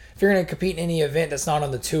event, if you're going to compete in any event that's not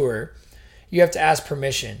on the tour, you have to ask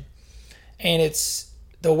permission. And it's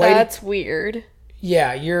the way... That's weird.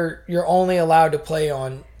 Yeah, you're only allowed to play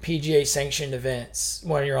on PGA sanctioned events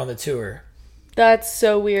when you're on the tour. That's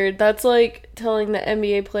so weird. That's like telling the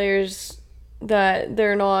NBA players that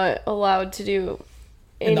they're not allowed to do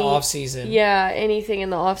in the off season. Yeah, anything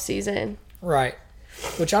in the off season. Right.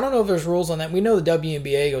 Which I don't know if there's rules on that. We know the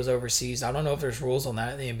WNBA goes overseas. I don't know if there's rules on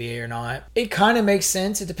that in the NBA or not. It kind of makes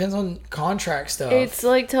sense. It depends on contract stuff. It's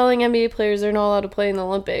like telling NBA players they're not allowed to play in the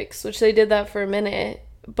Olympics, which they did that for a minute,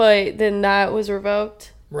 but then that was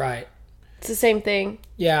revoked. Right. It's the same thing.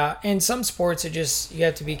 Yeah, in some sports, you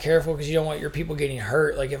have to be careful because you don't want your people getting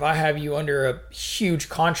hurt. Like if I have you under a huge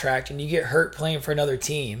contract and you get hurt playing for another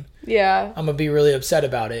team, yeah, I'm going to be really upset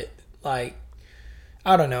about it. Like,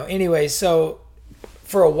 I don't know. Anyway, so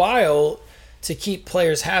for a while, to keep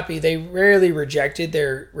players happy, they rarely rejected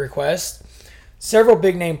their request. Several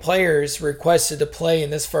big-name players requested to play in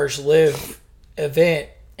this first LIV event,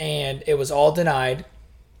 and it was all denied.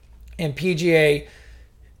 And PGA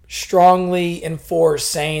strongly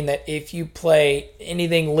enforced, saying that if you play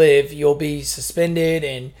anything LIV, you'll be suspended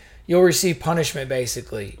and you'll receive punishment,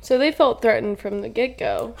 basically. So they felt threatened from the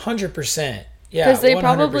get-go. 100%. Yeah, because they 100%.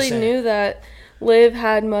 Probably knew that LIV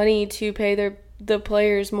had money to pay the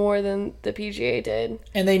players more than the PGA did.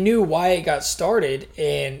 And they knew why it got started,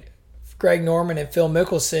 and Greg Norman and Phil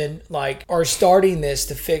Mickelson are starting this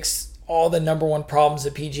to fix all the number one problems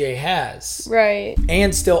the PGA has. Right.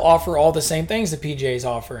 And still offer all the same things the PGA is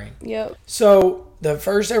offering. Yep. So the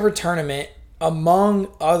first ever tournament, among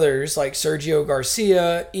others like Sergio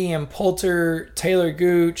Garcia, Ian Poulter, Taylor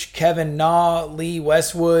Gooch, Kevin Na, Lee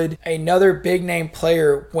Westwood, another big name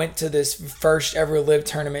player went to this first ever LIV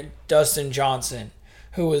tournament, Dustin Johnson,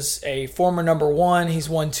 who was a former number one. He's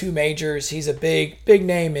won 2 majors. He's a big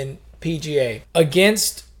name in PGA.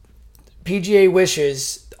 Against PGA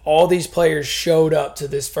wishes, all these players showed up to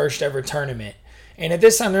this first ever tournament. And at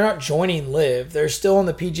this time, they're not joining LIV. They're still on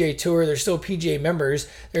the PGA Tour. They're still PGA members.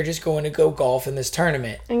 They're just going to go golf in this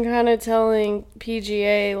tournament. And kind of telling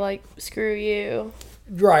PGA, like, screw you.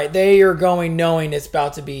 Right. They are going knowing it's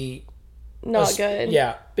about to be... Not good.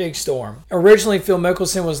 Yeah, big storm. Originally, Phil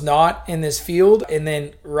Mickelson was not in this field. And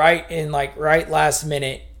then right last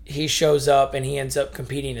minute, he shows up and he ends up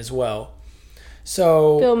competing as well.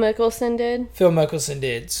 So Phil Mickelson did? Phil Mickelson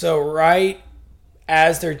did. So right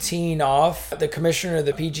as they're teeing off, the commissioner of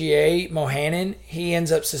the PGA, Mohannan, he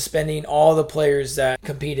ends up suspending all the players that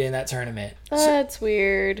competed in that tournament. That's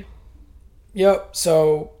weird. Yep.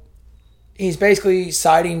 So he's basically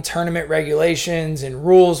citing tournament regulations and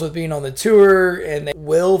rules with being on the tour, and they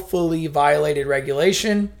willfully violated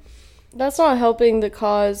regulation. That's not helping the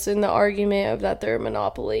cause in the argument of that they're a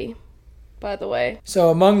monopoly, by the way. So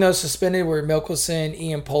among those suspended were Mickelson,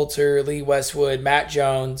 Ian Poulter, Lee Westwood, Matt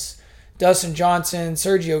Jones, Dustin Johnson,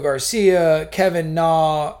 Sergio Garcia, Kevin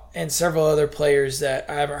Na, and several other players that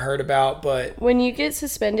I haven't heard about. But when you get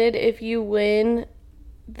suspended, if you win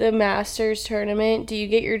the Masters tournament, do you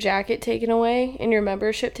get your jacket taken away and your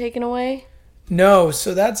membership taken away? No,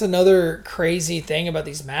 so that's another crazy thing about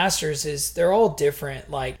these Masters is they're all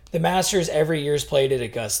different. Like the Masters every year is played at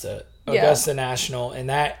Augusta National, and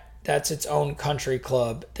that's its own country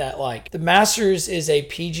club. That like the Masters is a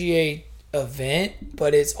PGA event,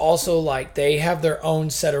 but it's also like they have their own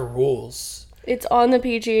set of rules. It's on the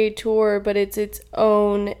PGA Tour, but it's its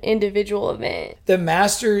own individual event. The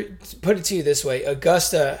Master, put it to you this way,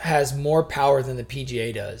 Augusta has more power than the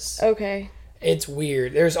PGA does. Okay. It's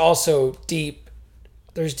weird. There's also deep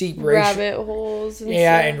rabbit holes.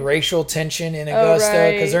 And racial tension in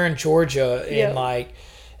Augusta because they're in Georgia, and like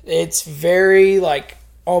it's very like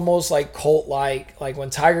almost like cult-like. Like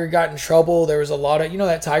when Tiger got in trouble, there was a lot of,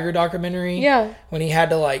 that Tiger documentary? Yeah. When he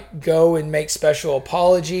had to like go and make special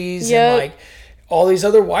apologies, and like all these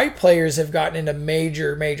other white players have gotten into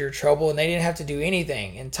major trouble and they didn't have to do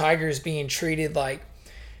anything. And Tiger's being treated like...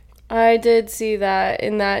 I did see that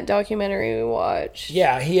in that documentary we watched.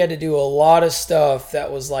 Yeah, he had to do a lot of stuff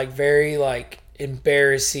that was like very like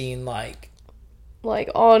embarrassing, like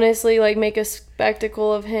honestly, like make a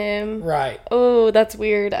spectacle of him. Right. Oh, that's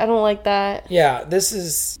weird. I don't like that. Yeah,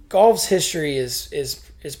 golf's history is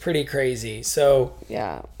pretty crazy. So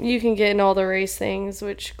yeah, you can get in all the race things,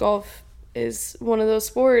 which golf is one of those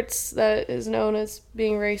sports that is known as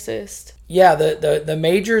being racist. Yeah, the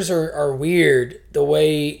majors are weird the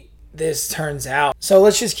way this turns out. So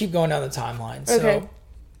let's just keep going down the timeline. Okay. So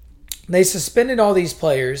they suspended all these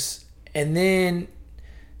players, and then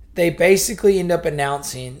they basically end up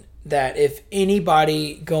announcing that if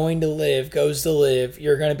anybody going to LIV goes to LIV,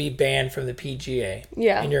 you're going to be banned from the PGA.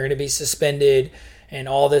 Yeah. And you're going to be suspended and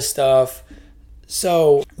all this stuff.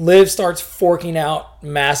 So LIV starts forking out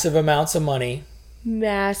massive amounts of money.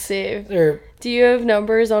 Massive. Do you have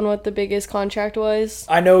numbers on what the biggest contract was?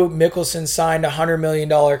 I know Mickelson signed a $100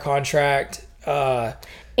 million contract.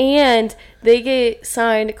 And they get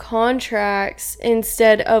signed contracts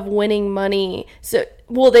instead of winning money. So,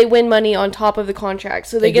 they win money on top of the contract.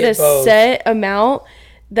 So they get a both. set amount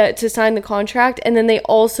to sign the contract, and then they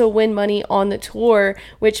also win money on the tour,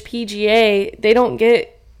 which PGA, they don't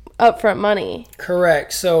get upfront money.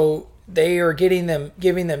 Correct. So they are giving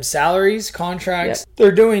them salaries, contracts. Yep.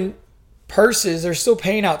 They're doing purses. They're still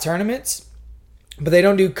paying out tournaments, but they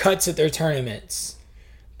don't do cuts at their tournaments.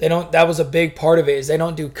 That was a big part of it, is they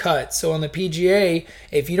don't do cuts. So on the PGA,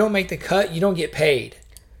 if you don't make the cut, you don't get paid.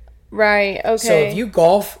 Right. Okay. So if you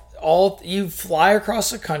golf, you fly across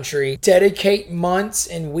the country, dedicate months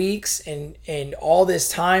and weeks and all this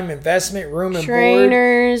time, investment, room and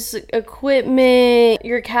trainers, equipment,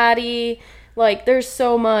 your caddy, like there's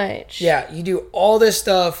so much. Yeah, you do all this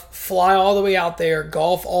stuff, fly all the way out there,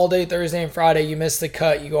 golf all day Thursday and Friday, you miss the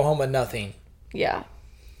cut, you go home with nothing. Yeah.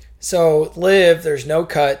 So LIV, there's no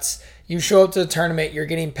cuts. You show up to the tournament, you're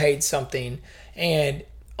getting paid something. And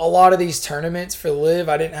a lot of these tournaments for LIV,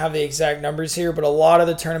 I didn't have the exact numbers here, but a lot of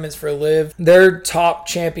the tournaments for LIV, their top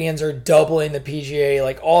champions are doubling the PGA.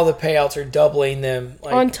 Like, all the payouts are doubling them.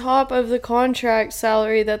 Like, on top of the contract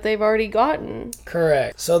salary that they've already gotten.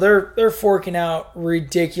 Correct. So they're forking out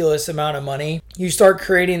ridiculous amount of money. You start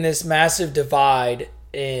creating this massive divide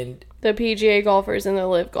in the PGA golfers and the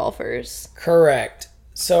LIV golfers. Correct.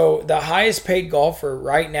 So the highest paid golfer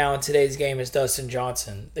right now in today's game is Dustin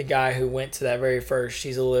Johnson, the guy who went to that very first.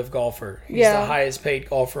 He's a LIV golfer. He's the highest paid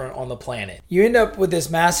golfer on the planet. You end up with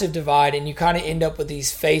this massive divide, and you kind of end up with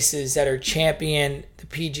these faces that are champion the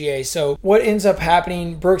PGA. So what ends up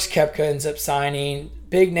happening, Brooks Koepka ends up signing.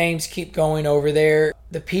 Big names keep going over there.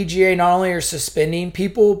 The PGA not only are suspending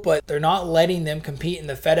people, but they're not letting them compete in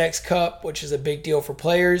the FedEx Cup, which is a big deal for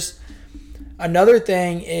players. Another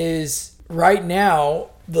thing is, right now,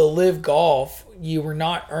 the LIV Golf, you were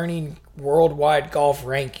not earning worldwide golf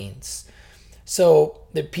rankings. So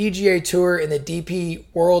the PGA Tour and the DP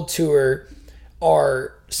World Tour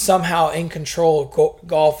are somehow in control of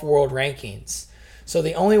golf world rankings. So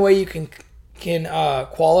the only way you can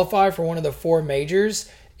qualify for one of the four majors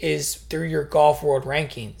is through your golf world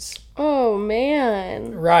rankings. Oh,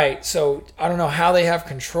 man. Right. So I don't know how they have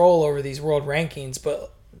control over these world rankings,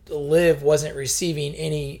 but LIV wasn't receiving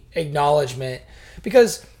any acknowledgement,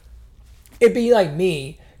 because it'd be like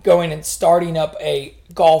me going and starting up a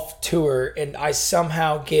golf tour and I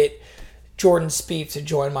somehow get Jordan Spieth to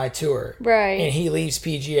join my tour. Right. And he leaves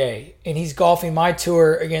PGA and he's golfing my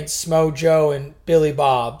tour against Smo Joe and Billy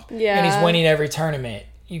Bob. Yeah. And he's winning every tournament.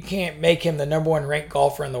 You can't make him the number one ranked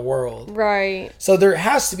golfer in the world. Right. So there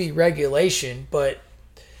has to be regulation, but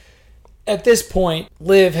at this point,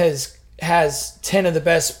 LIV has 10 of the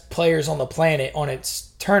best players on the planet on its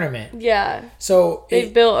tournament. Yeah. So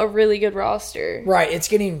they've built a really good roster. Right. It's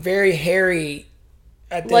getting very hairy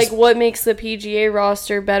at this. Like, what makes the PGA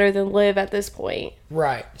roster better than LIV at this point?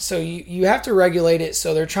 Right. So you have to regulate it.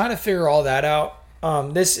 So they're trying to figure all that out.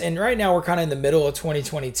 And right now we're kind of in the middle of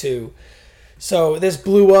 2022. So this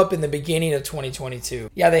blew up in the beginning of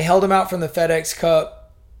 2022. Yeah, they held him out from the FedEx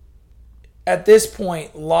Cup. At this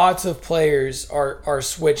point, lots of players are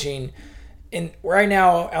switching. And right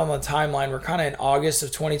now on the timeline, we're kind of in August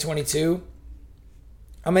of 2022.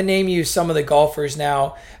 I'm going to name you some of the golfers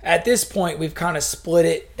now. At this point, we've kind of split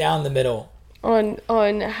it down the middle. On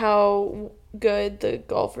how good the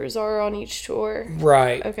golfers are on each tour.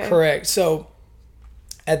 Right. Okay. Correct. So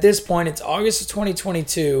at this point, it's August of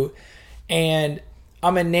 2022. And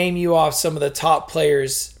I'm going to name you off some of the top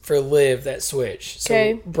players for LIV that switch.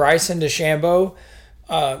 Okay. So Bryson DeChambeau,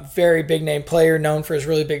 very big name player, known for his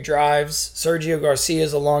really big drives. Sergio Garcia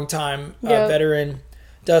is a longtime veteran.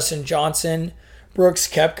 Dustin Johnson, Brooks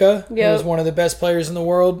Koepka, who is one of the best players in the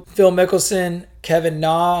world. Phil Mickelson, Kevin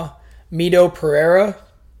Na, Mito Pereira.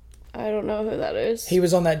 I don't know who that is. He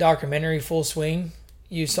was on that documentary, Full Swing.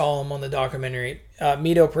 You saw him on the documentary.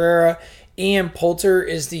 Mito Pereira. Ian Poulter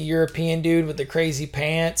is the European dude with the crazy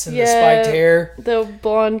pants and the spiked hair. The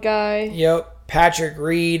blonde guy. Yep. Patrick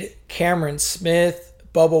Reed, Cameron Smith,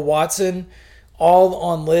 Bubba Watson, all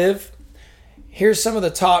on LIV. Here's some of the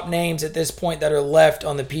top names at this point that are left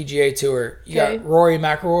on the PGA Tour. You got Rory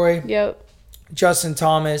McIlroy. Yep. Justin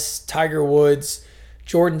Thomas, Tiger Woods,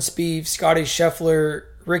 Jordan Spieth, Scotty Scheffler,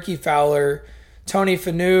 Ricky Fowler, Tony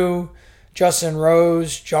Finau, Justin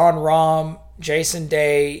Rose, John Rahm, Jason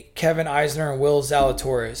Day, Kevin Eisner, and Will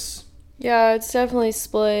Zalatoris. Yeah, it's definitely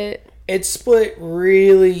split. It's split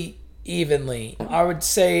really evenly. I would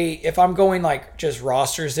say if I'm going like just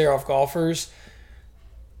rosters there of golfers,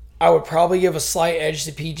 I would probably give a slight edge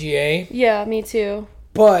to PGA. Yeah, me too.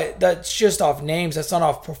 But that's just off names. That's not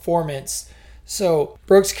off performance. So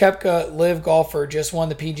Brooks Koepka, LIV golfer, just won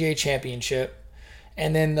the PGA Championship.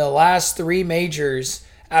 And then the last 3 majors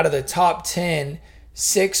out of the top 10,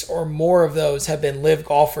 6 or more of those have been LIV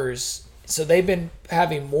golfers. So they've been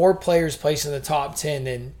having more players placed in the top 10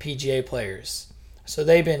 than PGA players. So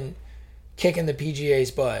they've been kicking the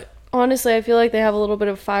PGA's butt. Honestly, I feel like they have a little bit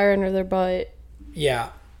of fire under their butt. Yeah.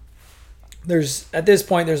 At this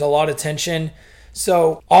point, there's a lot of tension.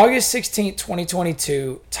 So August 16th,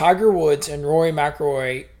 2022, Tiger Woods and Rory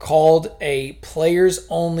McIlroy called a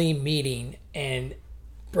players-only meeting and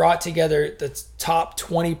brought together the top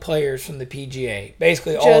 20 players from the PGA.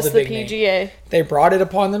 Basically all the big names. Just the PGA. They brought it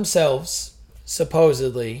upon themselves,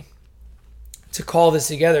 supposedly, to call this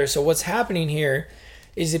together. So what's happening here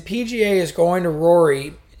is the PGA is going to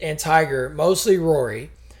Rory and Tiger, mostly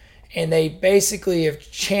Rory, and they basically have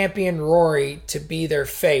championed Rory to be their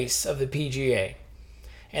face of the PGA.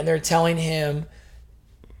 And they're telling him,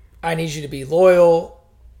 I need you to be loyal.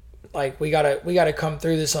 Like, we gotta come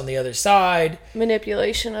through this on the other side.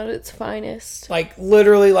 Manipulation at its finest. Like,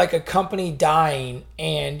 literally like a company dying,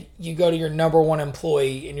 and you go to your number one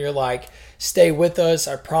employee and you're like, stay with us.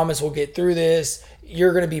 I promise we'll get through this.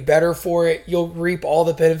 You're going to be better for it. You'll reap all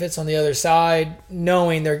the benefits on the other side,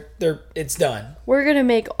 knowing it's done. We're going to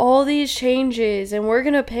make all these changes, and we're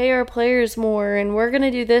going to pay our players more, and we're going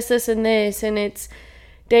to do this, this, and this. And it's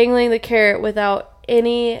dangling the carrot without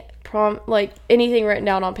any anything written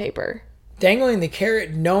down on paper. Dangling the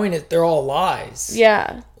carrot, knowing that they're all lies.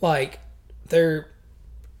 Yeah. Like,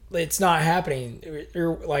 it's not happening.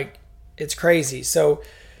 It's crazy. So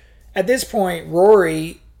at this point,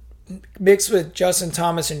 Rory, mixed with Justin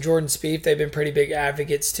Thomas and Jordan Spieth, they've been pretty big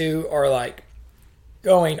advocates too, are like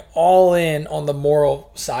going all in on the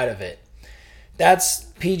moral side of it. That's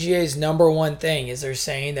PGA's number one thing, is they're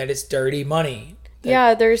saying that it's dirty money.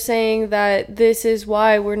 Yeah, they're saying that this is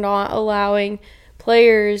why we're not allowing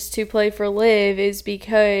players to play for LIV, is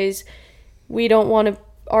because we don't want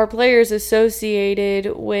our players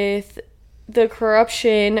associated with the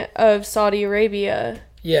corruption of Saudi Arabia.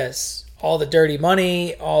 Yes, all the dirty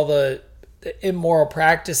money, all the immoral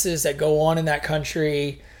practices that go on in that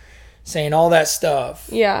country, saying all that stuff.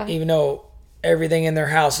 Yeah. Even though everything in their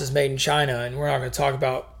house is made in China, and we're not going to talk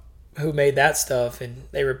about who made that stuff, and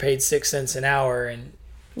they were paid 6 cents an hour and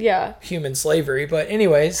human slavery. But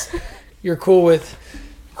anyways, you're cool with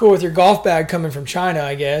your golf bag coming from China,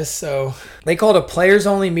 I guess. So they called a players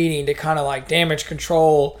only meeting to kind of like damage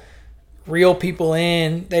control, reel people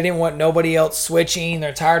in. They didn't want nobody else switching.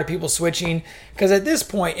 They're tired of people switching, because at this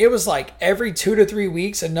point it was like every 2 to 3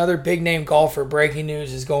 weeks another big name golfer, breaking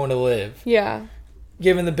news, is going to LIV. Yeah.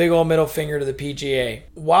 Giving the big old middle finger to the PGA.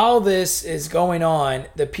 While this is going on,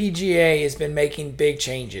 the PGA has been making big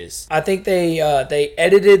changes. I think they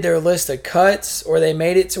edited their list of cuts, or they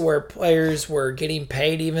made it to where players were getting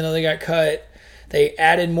paid even though they got cut. They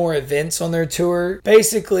added more events on their tour.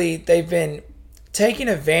 Basically, they've been taking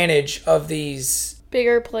advantage of these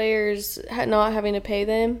bigger players not having to pay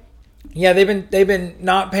them. Yeah, they've been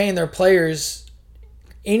not paying their players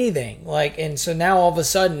anything, and so now all of a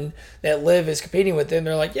sudden that LIV is competing with them,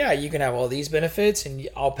 they're like, yeah, you can have all these benefits and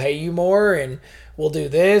I'll pay you more, and we'll do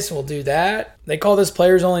this, we'll do that. They call this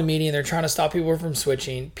players only meeting. They're trying to stop people from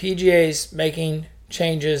switching. PGA's making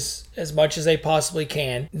changes as much as they possibly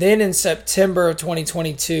can. Then in September of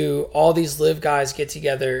 2022, all these LIV guys get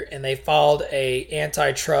together and they filed a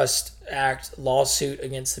antitrust act lawsuit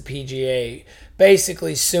against the PGA,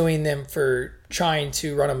 basically suing them for trying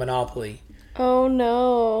to run a monopoly. Oh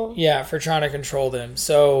no. Yeah, for trying to control them.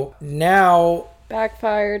 So now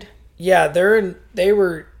backfired. Yeah, they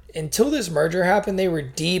were, until this merger happened, they were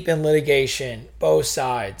deep in litigation, both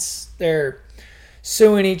sides. They're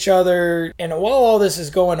suing each other. And while all this is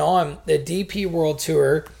going on, the DP World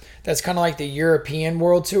Tour, that's kind of like the European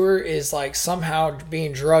World Tour, is like somehow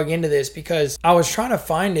being drug into this, because I was trying to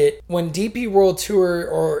find it. When DP World Tour,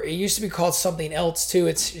 or it used to be called something else too,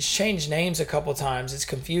 it's changed names a couple times. It's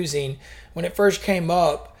confusing. When it first came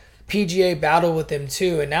up, PGA battled with them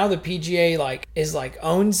too, and now the PGA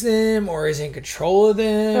owns them or is in control of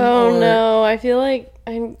them. Oh no, I feel like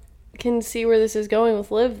I can see where this is going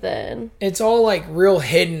with LIV then. It's all like real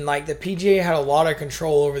hidden. Like the PGA had a lot of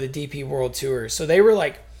control over the DP World Tour, so they were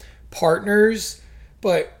like partners,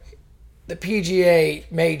 but the PGA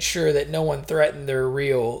made sure that no one threatened their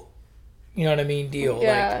real you know what I mean, deal.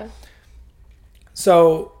 Yeah.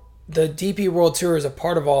 So the DP World Tour is a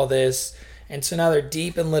part of all this, and so now they're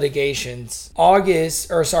deep in litigations.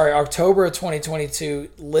 October of 2022,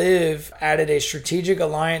 LIV added a strategic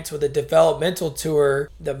alliance with a developmental tour,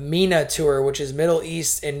 the MENA Tour, which is Middle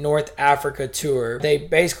East and North Africa Tour. They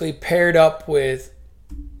basically paired up with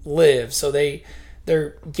LIV, so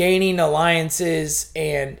they're gaining alliances,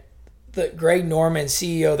 and the Greg Norman,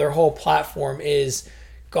 CEO, their whole platform is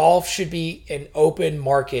golf should be an open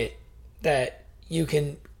market that you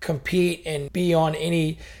can compete and be on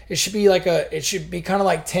any. It should be kind of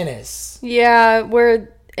like tennis. Yeah,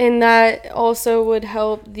 and that also would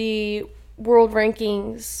help the world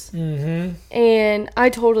rankings. Mm-hmm. And I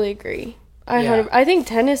totally agree. I think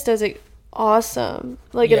tennis does it awesome.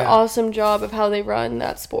 An awesome job of how they run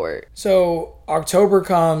that sport. So October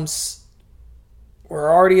comes. We're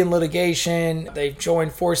already in litigation. They've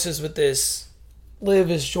joined forces with this.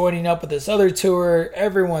 LIV is joining up with this other tour.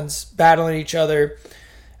 Everyone's battling each other.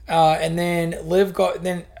 And then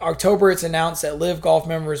October, it's announced that LIV Golf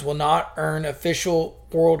members will not earn official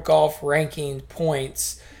world golf ranking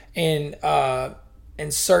points in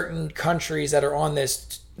certain countries that are on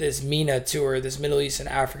this MENA tour, this Middle East and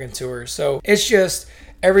African tour. So it's just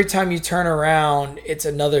every time you turn around, it's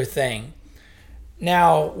another thing.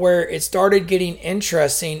 Now, where it started getting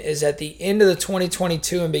interesting is at the end of the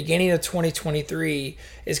 2022 and beginning of 2023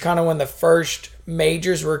 is kind of when the first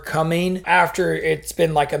majors were coming after it's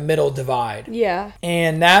been like a middle divide. Yeah.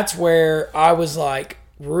 And that's where I was like,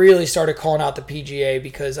 really started calling out the PGA,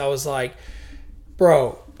 because I was like,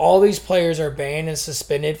 bro, all these players are banned and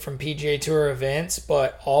suspended from PGA Tour events,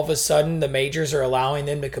 but all of a sudden the majors are allowing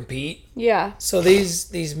them to compete. Yeah. So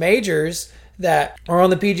these majors that are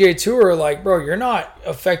on the PGA Tour are like, bro, you're not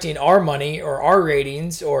affecting our money or our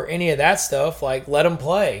ratings or any of that stuff. Like, let them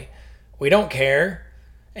play. We don't care.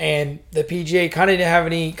 And the PGA kind of didn't have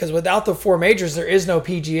any, because without the 4 majors, there is no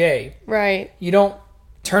PGA. Right. You don't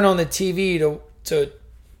turn on the TV to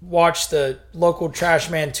watch the local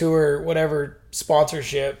Trash Man Tour, whatever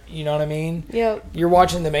sponsorship. You know what I mean? Yep. You're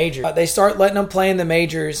watching the majors. They start letting them play in the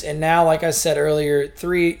majors, and now, like I said earlier,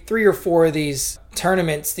 three or four of these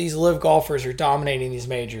tournaments, these LIV golfers are dominating these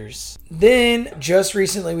majors. Then, just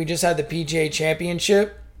recently, we just had the PGA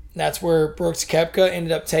Championship. That's where Brooks Koepka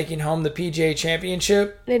ended up taking home the PGA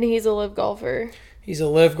Championship. And he's a LIV golfer. He's a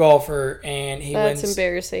LIV golfer, and he wins. That's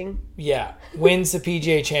embarrassing. Yeah, wins the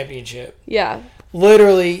PGA Championship. Yeah.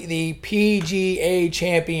 Literally, the PGA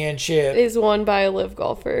Championship is won by a LIV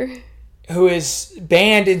golfer who is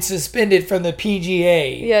banned and suspended from the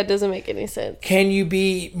PGA. Yeah, it doesn't make any sense. Can you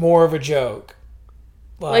be more of a joke?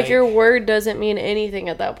 Like your word doesn't mean anything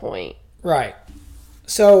at that point. Right.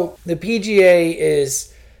 So the PGA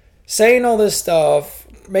is saying all this stuff,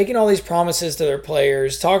 making all these promises to their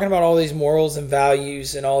players, talking about all these morals and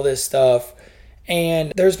values and all this stuff.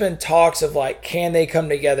 And there's been talks of like, can they come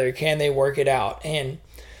together? Can they work it out? And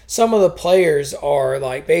some of the players are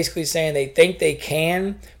like basically saying they think they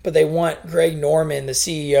can, but they want Greg Norman, the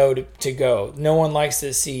CEO, to go. No one likes the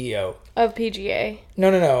CEO. Of PGA?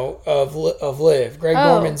 No. Of LIV. Greg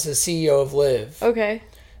Norman's the CEO of LIV. Okay.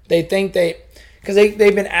 They think because they've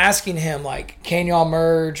been asking him, like, can y'all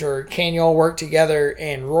merge or can y'all work together?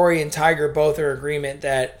 And Rory and Tiger both are in agreement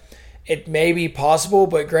that it may be possible,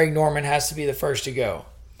 but Greg Norman has to be the first to go.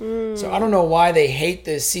 So I don't know why they hate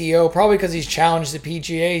the CEO. Probably because he's challenged the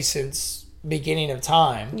PGA since beginning of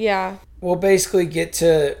time. Yeah. We'll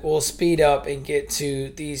speed up and get to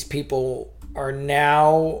these people are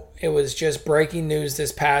now, it was just breaking news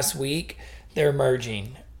this past week, they're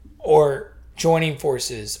merging or joining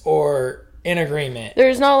forces or in agreement.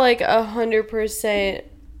 There's not like 100%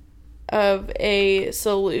 of a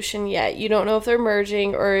solution yet. You don't know if they're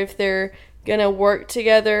merging or if they're going to work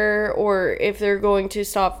together or if they're going to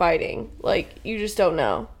stop fighting. Like, you just don't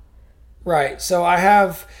know. Right. So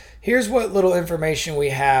here's what little information we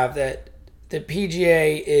have, that the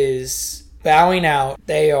PGA is bowing out.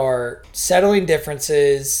 They are settling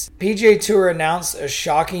differences. PGA Tour announced a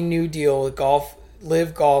shocking new deal with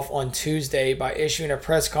LIV Golf on Tuesday by issuing a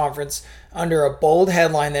press conference under a bold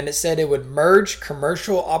headline that it said it would merge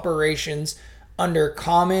commercial operations under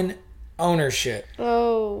common ownership.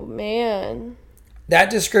 Oh, man. That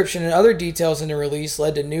description and other details in the release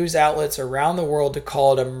led to news outlets around the world to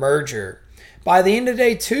call it a merger. By the end of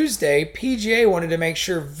day Tuesday, PGA wanted to make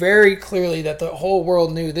sure very clearly that the whole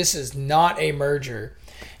world knew this is not a merger.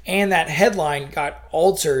 And that headline got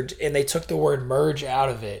altered and they took the word merge out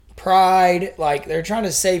of it. Pride, like they're trying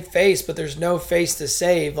to save face, but there's no face to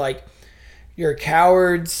save. Like, you're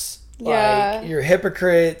cowards, like you're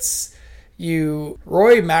hypocrites.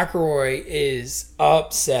 Rory McIlroy is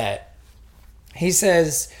upset. He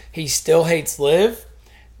says he still hates LIV.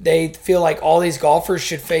 They feel like all these golfers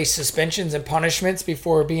should face suspensions and punishments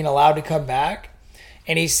before being allowed to come back.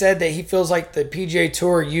 And he said that he feels like the PGA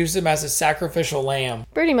Tour used him as a sacrificial lamb.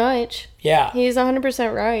 Pretty much. Yeah. He's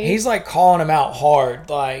 100% right. He's like calling him out hard,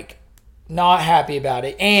 like not happy about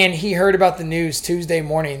it. And he heard about the news Tuesday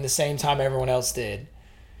morning the same time everyone else did.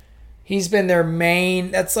 He's been their main,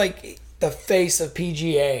 that's like the face of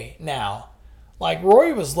PGA now. Like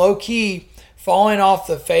Rory was low-key falling off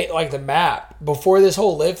the map. Before this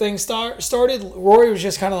whole LIV thing started, Rory was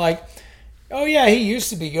just kind of like, oh yeah, he used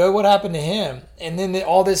to be good. What happened to him? And then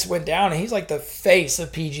all this went down, and he's like the face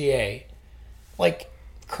of PGA. Like,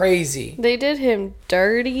 crazy. They did him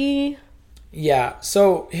dirty. Yeah,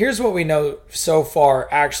 so here's what we know so far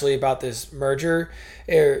actually about this merger.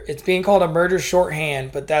 It's being called a merger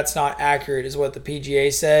shorthand, but that's not accurate is what the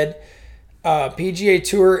PGA said. PGA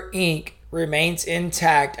Tour Inc. remains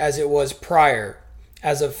intact as it was prior,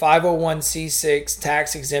 as a 501c6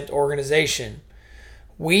 tax-exempt organization.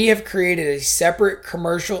 We have created a separate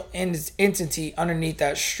commercial entity underneath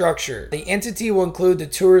that structure. The entity will include the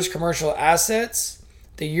tour's commercial assets,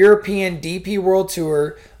 the European DP World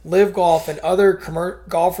Tour, LIV Golf, and other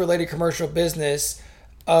golf-related commercial business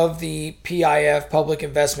of the PIF Public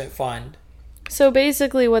Investment Fund. So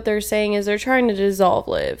basically what they're saying is they're trying to dissolve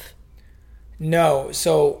LIV. No,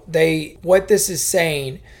 so what this is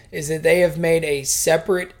saying is that they have made a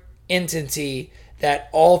separate entity that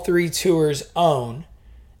all three tours own,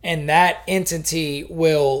 and that entity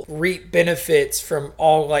will reap benefits from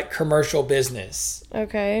all like commercial business.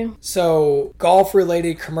 Okay. So golf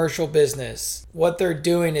related commercial business, what they're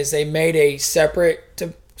doing is they made a separate,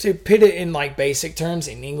 to put it in like basic terms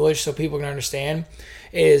in English so people can understand,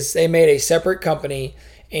 is they made a separate company,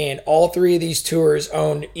 and all three of these tours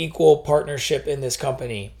own equal partnership in this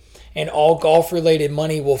company. And all golf related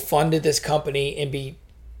money will fund to this company and be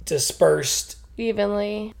dispersed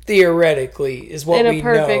evenly. Theoretically is what we know. In a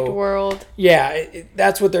perfect world. Yeah,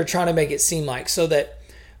 that's what they're trying to make it seem like. So that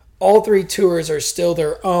all three tours are still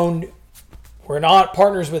their own. We're not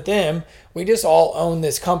partners with them. We just all own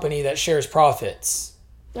this company that shares profits.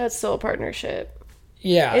 That's still a partnership.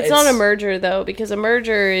 Yeah. It's not a merger, though, because a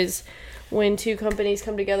merger is when two companies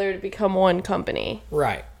come together to become one company.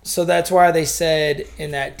 Right. So that's why they said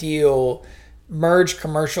in that deal, merge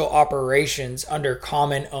commercial operations under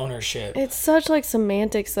common ownership. It's such like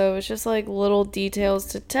semantics, though. It's just like little details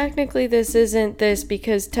to technically this isn't this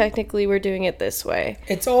because technically we're doing it this way.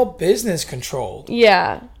 It's all business controlled.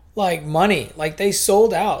 Yeah. Like money. Like they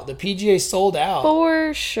sold out. The PGA sold out.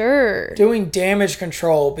 For sure. Doing damage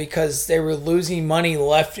control because they were losing money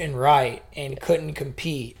left and right and couldn't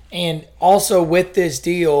compete. And also with this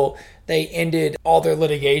deal, they ended all their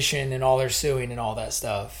litigation and all their suing and all that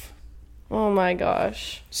stuff. Oh my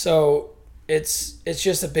gosh. So it's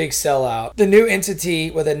just a big sellout. The new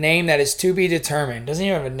entity with a name that is to be determined, doesn't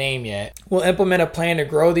even have a name yet, will implement a plan to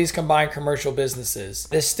grow these combined commercial businesses.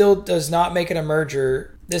 This still does not make it a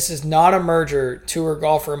merger. This is not a merger, tour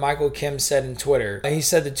golfer Michael Kim said in Twitter. He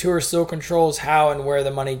said the tour still controls how and where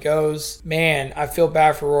the money goes. Man, I feel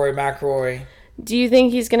bad for Rory McIlroy. Do you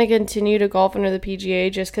think he's going to continue to golf under the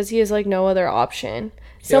PGA just because he has like no other option?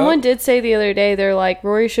 Someone did say the other day, they're like,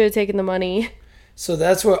 Rory should have taken the money. So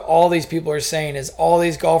that's what all these people are saying is all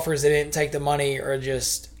these golfers that didn't take the money are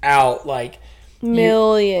just out. Like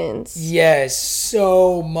millions. Yes,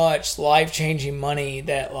 so much life-changing money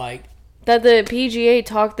that the PGA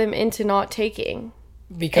talked them into not taking.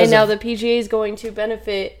 And now the PGA is going to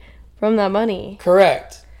benefit from that money.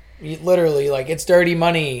 Correct. Literally, it's dirty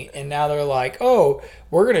money. And now they're like, oh,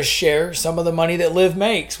 we're going to share some of the money that LIV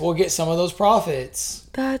makes. We'll get some of those profits.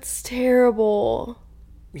 That's terrible.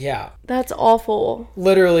 Yeah. That's awful.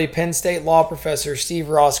 Literally, Penn State law professor Steve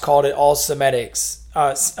Ross called it all semantics.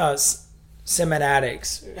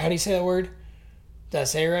 Semantics. How do you say that word? Did I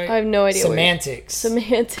say it right? I have no idea. Semantics.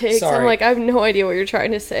 Semantics. Sorry. I'm like, I have no idea what you're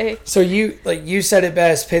trying to say. So you said it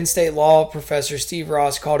best. Penn State law professor Steve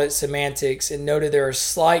Ross called it semantics and noted there are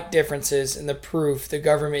slight differences in the proof the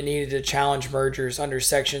government needed to challenge mergers under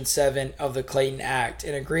Section 7 of the Clayton Act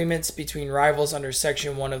and agreements between rivals under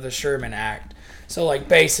Section 1 of the Sherman Act. So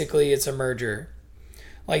basically it's a merger.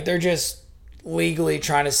 They're just legally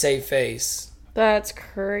trying to save face. That's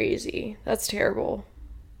crazy. That's terrible.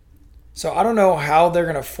 So I don't know how they're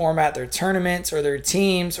going to format their tournaments or their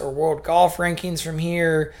teams or world golf rankings from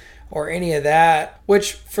here or any of that,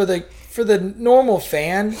 which for the for the normal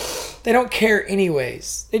fan, they don't care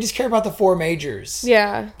anyways. They just care about the 4 majors.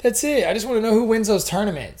 Yeah. That's it. I just want to know who wins those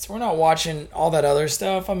tournaments. We're not watching all that other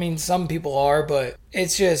stuff. I mean, some people are, but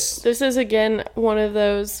it's just... This is, again, one of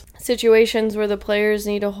those situations where the players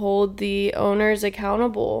need to hold the owners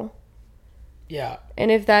accountable. Yeah.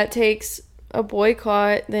 And if that takes a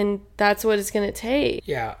boycott, then that's what it's going to take.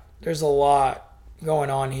 Yeah. There's a lot going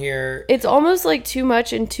on here. It's almost like too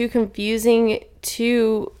much and too confusing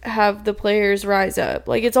to have the players rise up.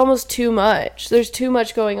 Like, it's almost too much. There's too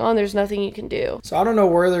much going on. There's nothing you can do. So I don't know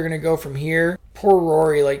where they're going to go from here. Poor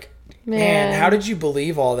Rory. Like, man, how did you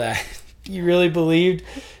believe all that? You really believed?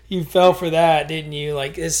 You fell for that, didn't you?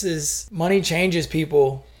 Like, this is... Money changes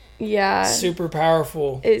people. Yeah. Super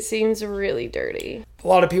powerful. It seems really dirty. A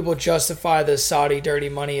lot of people justify the Saudi dirty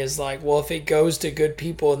money as like, well, if it goes to good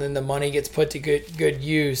people and then the money gets put to good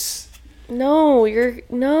use.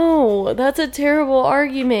 No, that's a terrible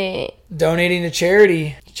argument. Donating to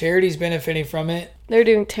charity. Charity's benefiting from it. They're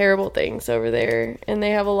doing terrible things over there, and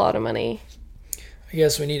they have a lot of money. I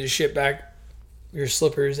guess we need to ship back your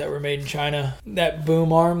slippers that were made in China. That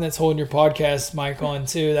boom arm that's holding your podcast mic on,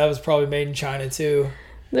 too. That was probably made in China, too.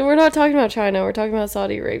 Then we're not talking about China. We're talking about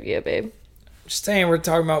Saudi Arabia, babe. Just saying, we're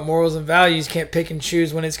talking about morals and values. Can't pick and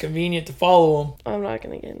choose when it's convenient to follow them. I'm not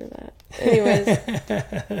going to get into that.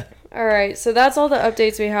 Anyways. All right. So that's all the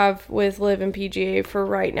updates we have with LIV and PGA for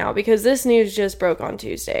right now, because this news just broke on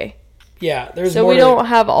Tuesday. Yeah. There's so more we don't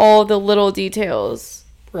have all the little details.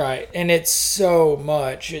 Right. And it's so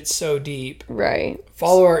much. It's so deep. Right.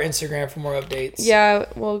 Follow our Instagram for more updates. Yeah.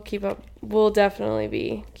 We'll keep up. We'll definitely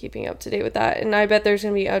be keeping up to date with that. And I bet there's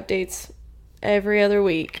going to be updates every other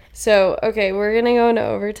week. So, okay, we're going to go into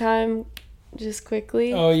overtime just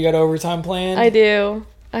quickly. Oh, you got overtime planned? I do.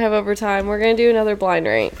 I have overtime. We're going to do another blind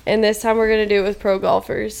rank. And this time we're going to do it with pro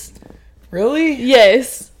golfers. Really?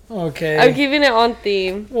 Yes. Okay. I'm keeping it on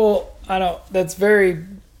theme. Well, that's very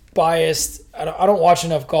biased. I don't watch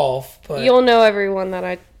enough golf, but you'll know everyone that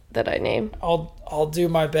I name. I'll do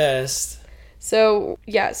my best. So,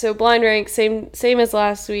 yeah, so blind rank, same as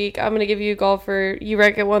last week. I'm going to give you a golfer. You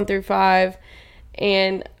rank it 1 through 5.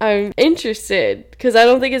 And I'm interested because I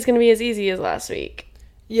don't think it's going to be as easy as last week.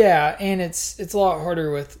 Yeah, and it's a lot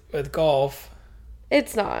harder with golf.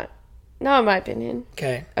 It's not. Not in my opinion.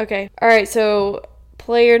 Okay. All right, so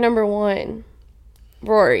player number 1,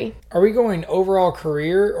 Rory. Are we going overall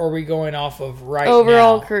career or are we going off of now?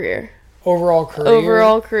 Overall career. Overall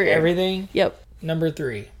career. Everything? Yep. Number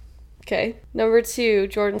 3. Okay. Number 2,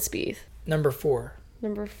 Jordan Spieth. Number 4.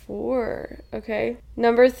 Okay.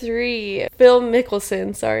 Number 3, Phil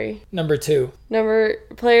Mickelson. Sorry. Number 2.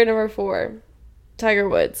 Player number 4, Tiger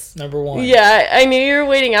Woods. Number 1. Yeah, I knew you were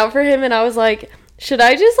waiting out for him, and I was like, should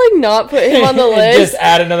I just not put him on the list? Just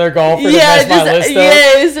add another golfer to mess my list up?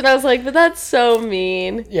 Yes, and I was like, but that's so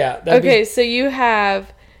mean. Yeah. Okay, so you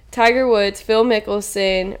have Tiger Woods, Phil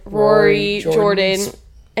Mickelson, Rory, Jordan.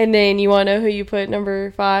 And then you want to know who you put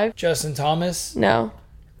number 5? Justin Thomas? No.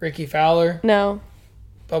 Ricky Fowler? No.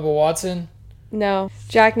 Bubba Watson? No.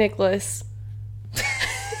 Jack Nicklaus.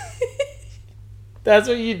 That's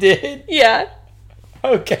what you did? Yeah.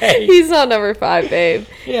 Okay. He's not number 5, babe.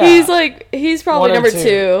 Yeah. He's probably number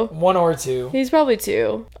 2. 1 or 2. He's probably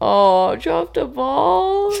 2. Oh, dropped a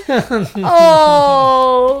ball.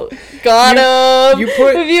 Oh, got him.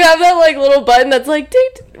 If you have that little button that's like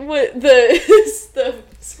the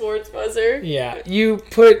sports buzzer. Yeah, you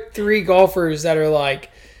put 3 golfers that are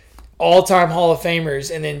all-time Hall of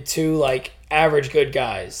Famers and then 2 average good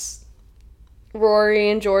guys. Rory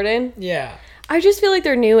and Jordan. Yeah. I just feel like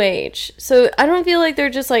they're new age. So I don't feel like they're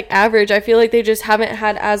just average. I feel like they just haven't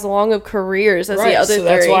had as long of careers as the other 3.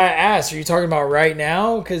 That's why I asked. Are you talking about right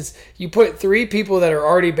now? Because you put 3 people that are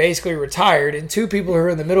already basically retired and 2 people who are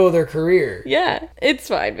in the middle of their career. Yeah, it's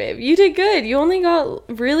fine, babe. You did good. You only got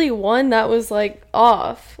really 1 that was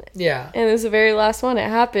off. Yeah. And it was the very last one. It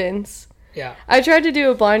happens. Yeah. I tried to do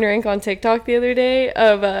a blind rank on TikTok the other day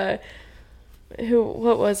of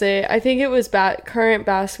what was it? I think it was current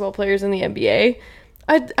basketball players in the NBA.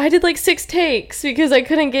 I did 6 takes because I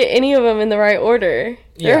couldn't get any of them in the right order.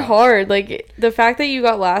 They're hard. The fact that you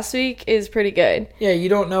got last week is pretty good. Yeah, you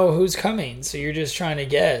don't know who's coming, so you're just trying to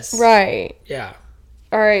guess. Right. Yeah.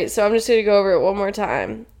 All right, so I'm just going to go over it one more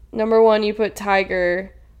time. Number 1, you put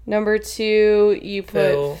Tiger. Number 2, you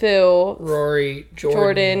put Phil. Rory,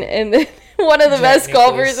 Jordan. And then one of the best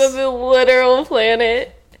golfers on the literal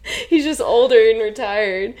planet. He's just older and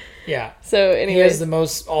retired. Yeah. So anyway, he has the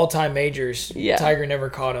most all-time majors. Yeah. Tiger never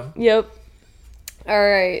caught him. Yep. All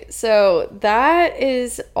right. So that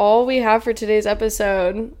is all we have for today's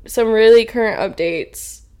episode. Some really current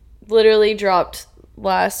updates. Literally dropped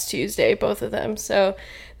last Tuesday, both of them. So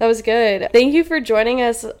that was good. Thank you for joining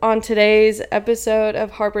us on today's episode of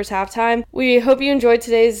Harper's Halftime. We hope you enjoyed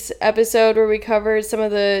today's episode where we covered some of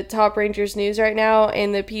the top Rangers news right now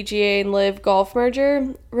and the PGA and LIV golf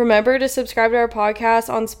merger. Remember to subscribe to our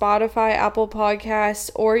podcast on Spotify, Apple Podcasts,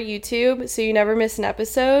 or YouTube so you never miss an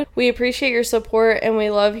episode. We appreciate your support and we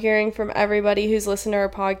love hearing from everybody who's listened to our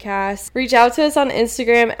podcast. Reach out to us on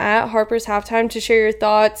Instagram at Harper's Halftime to share your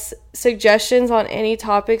thoughts, suggestions on any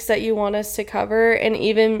topics that you want us to cover, and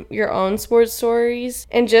even your own sports stories.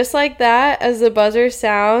 And just like that, as the buzzer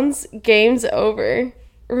sounds, game's over.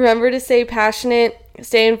 Remember to stay passionate,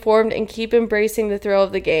 stay informed, and keep embracing the thrill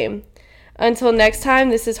of the game. Until next time,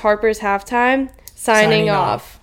 this is Harper's Halftime, signing off.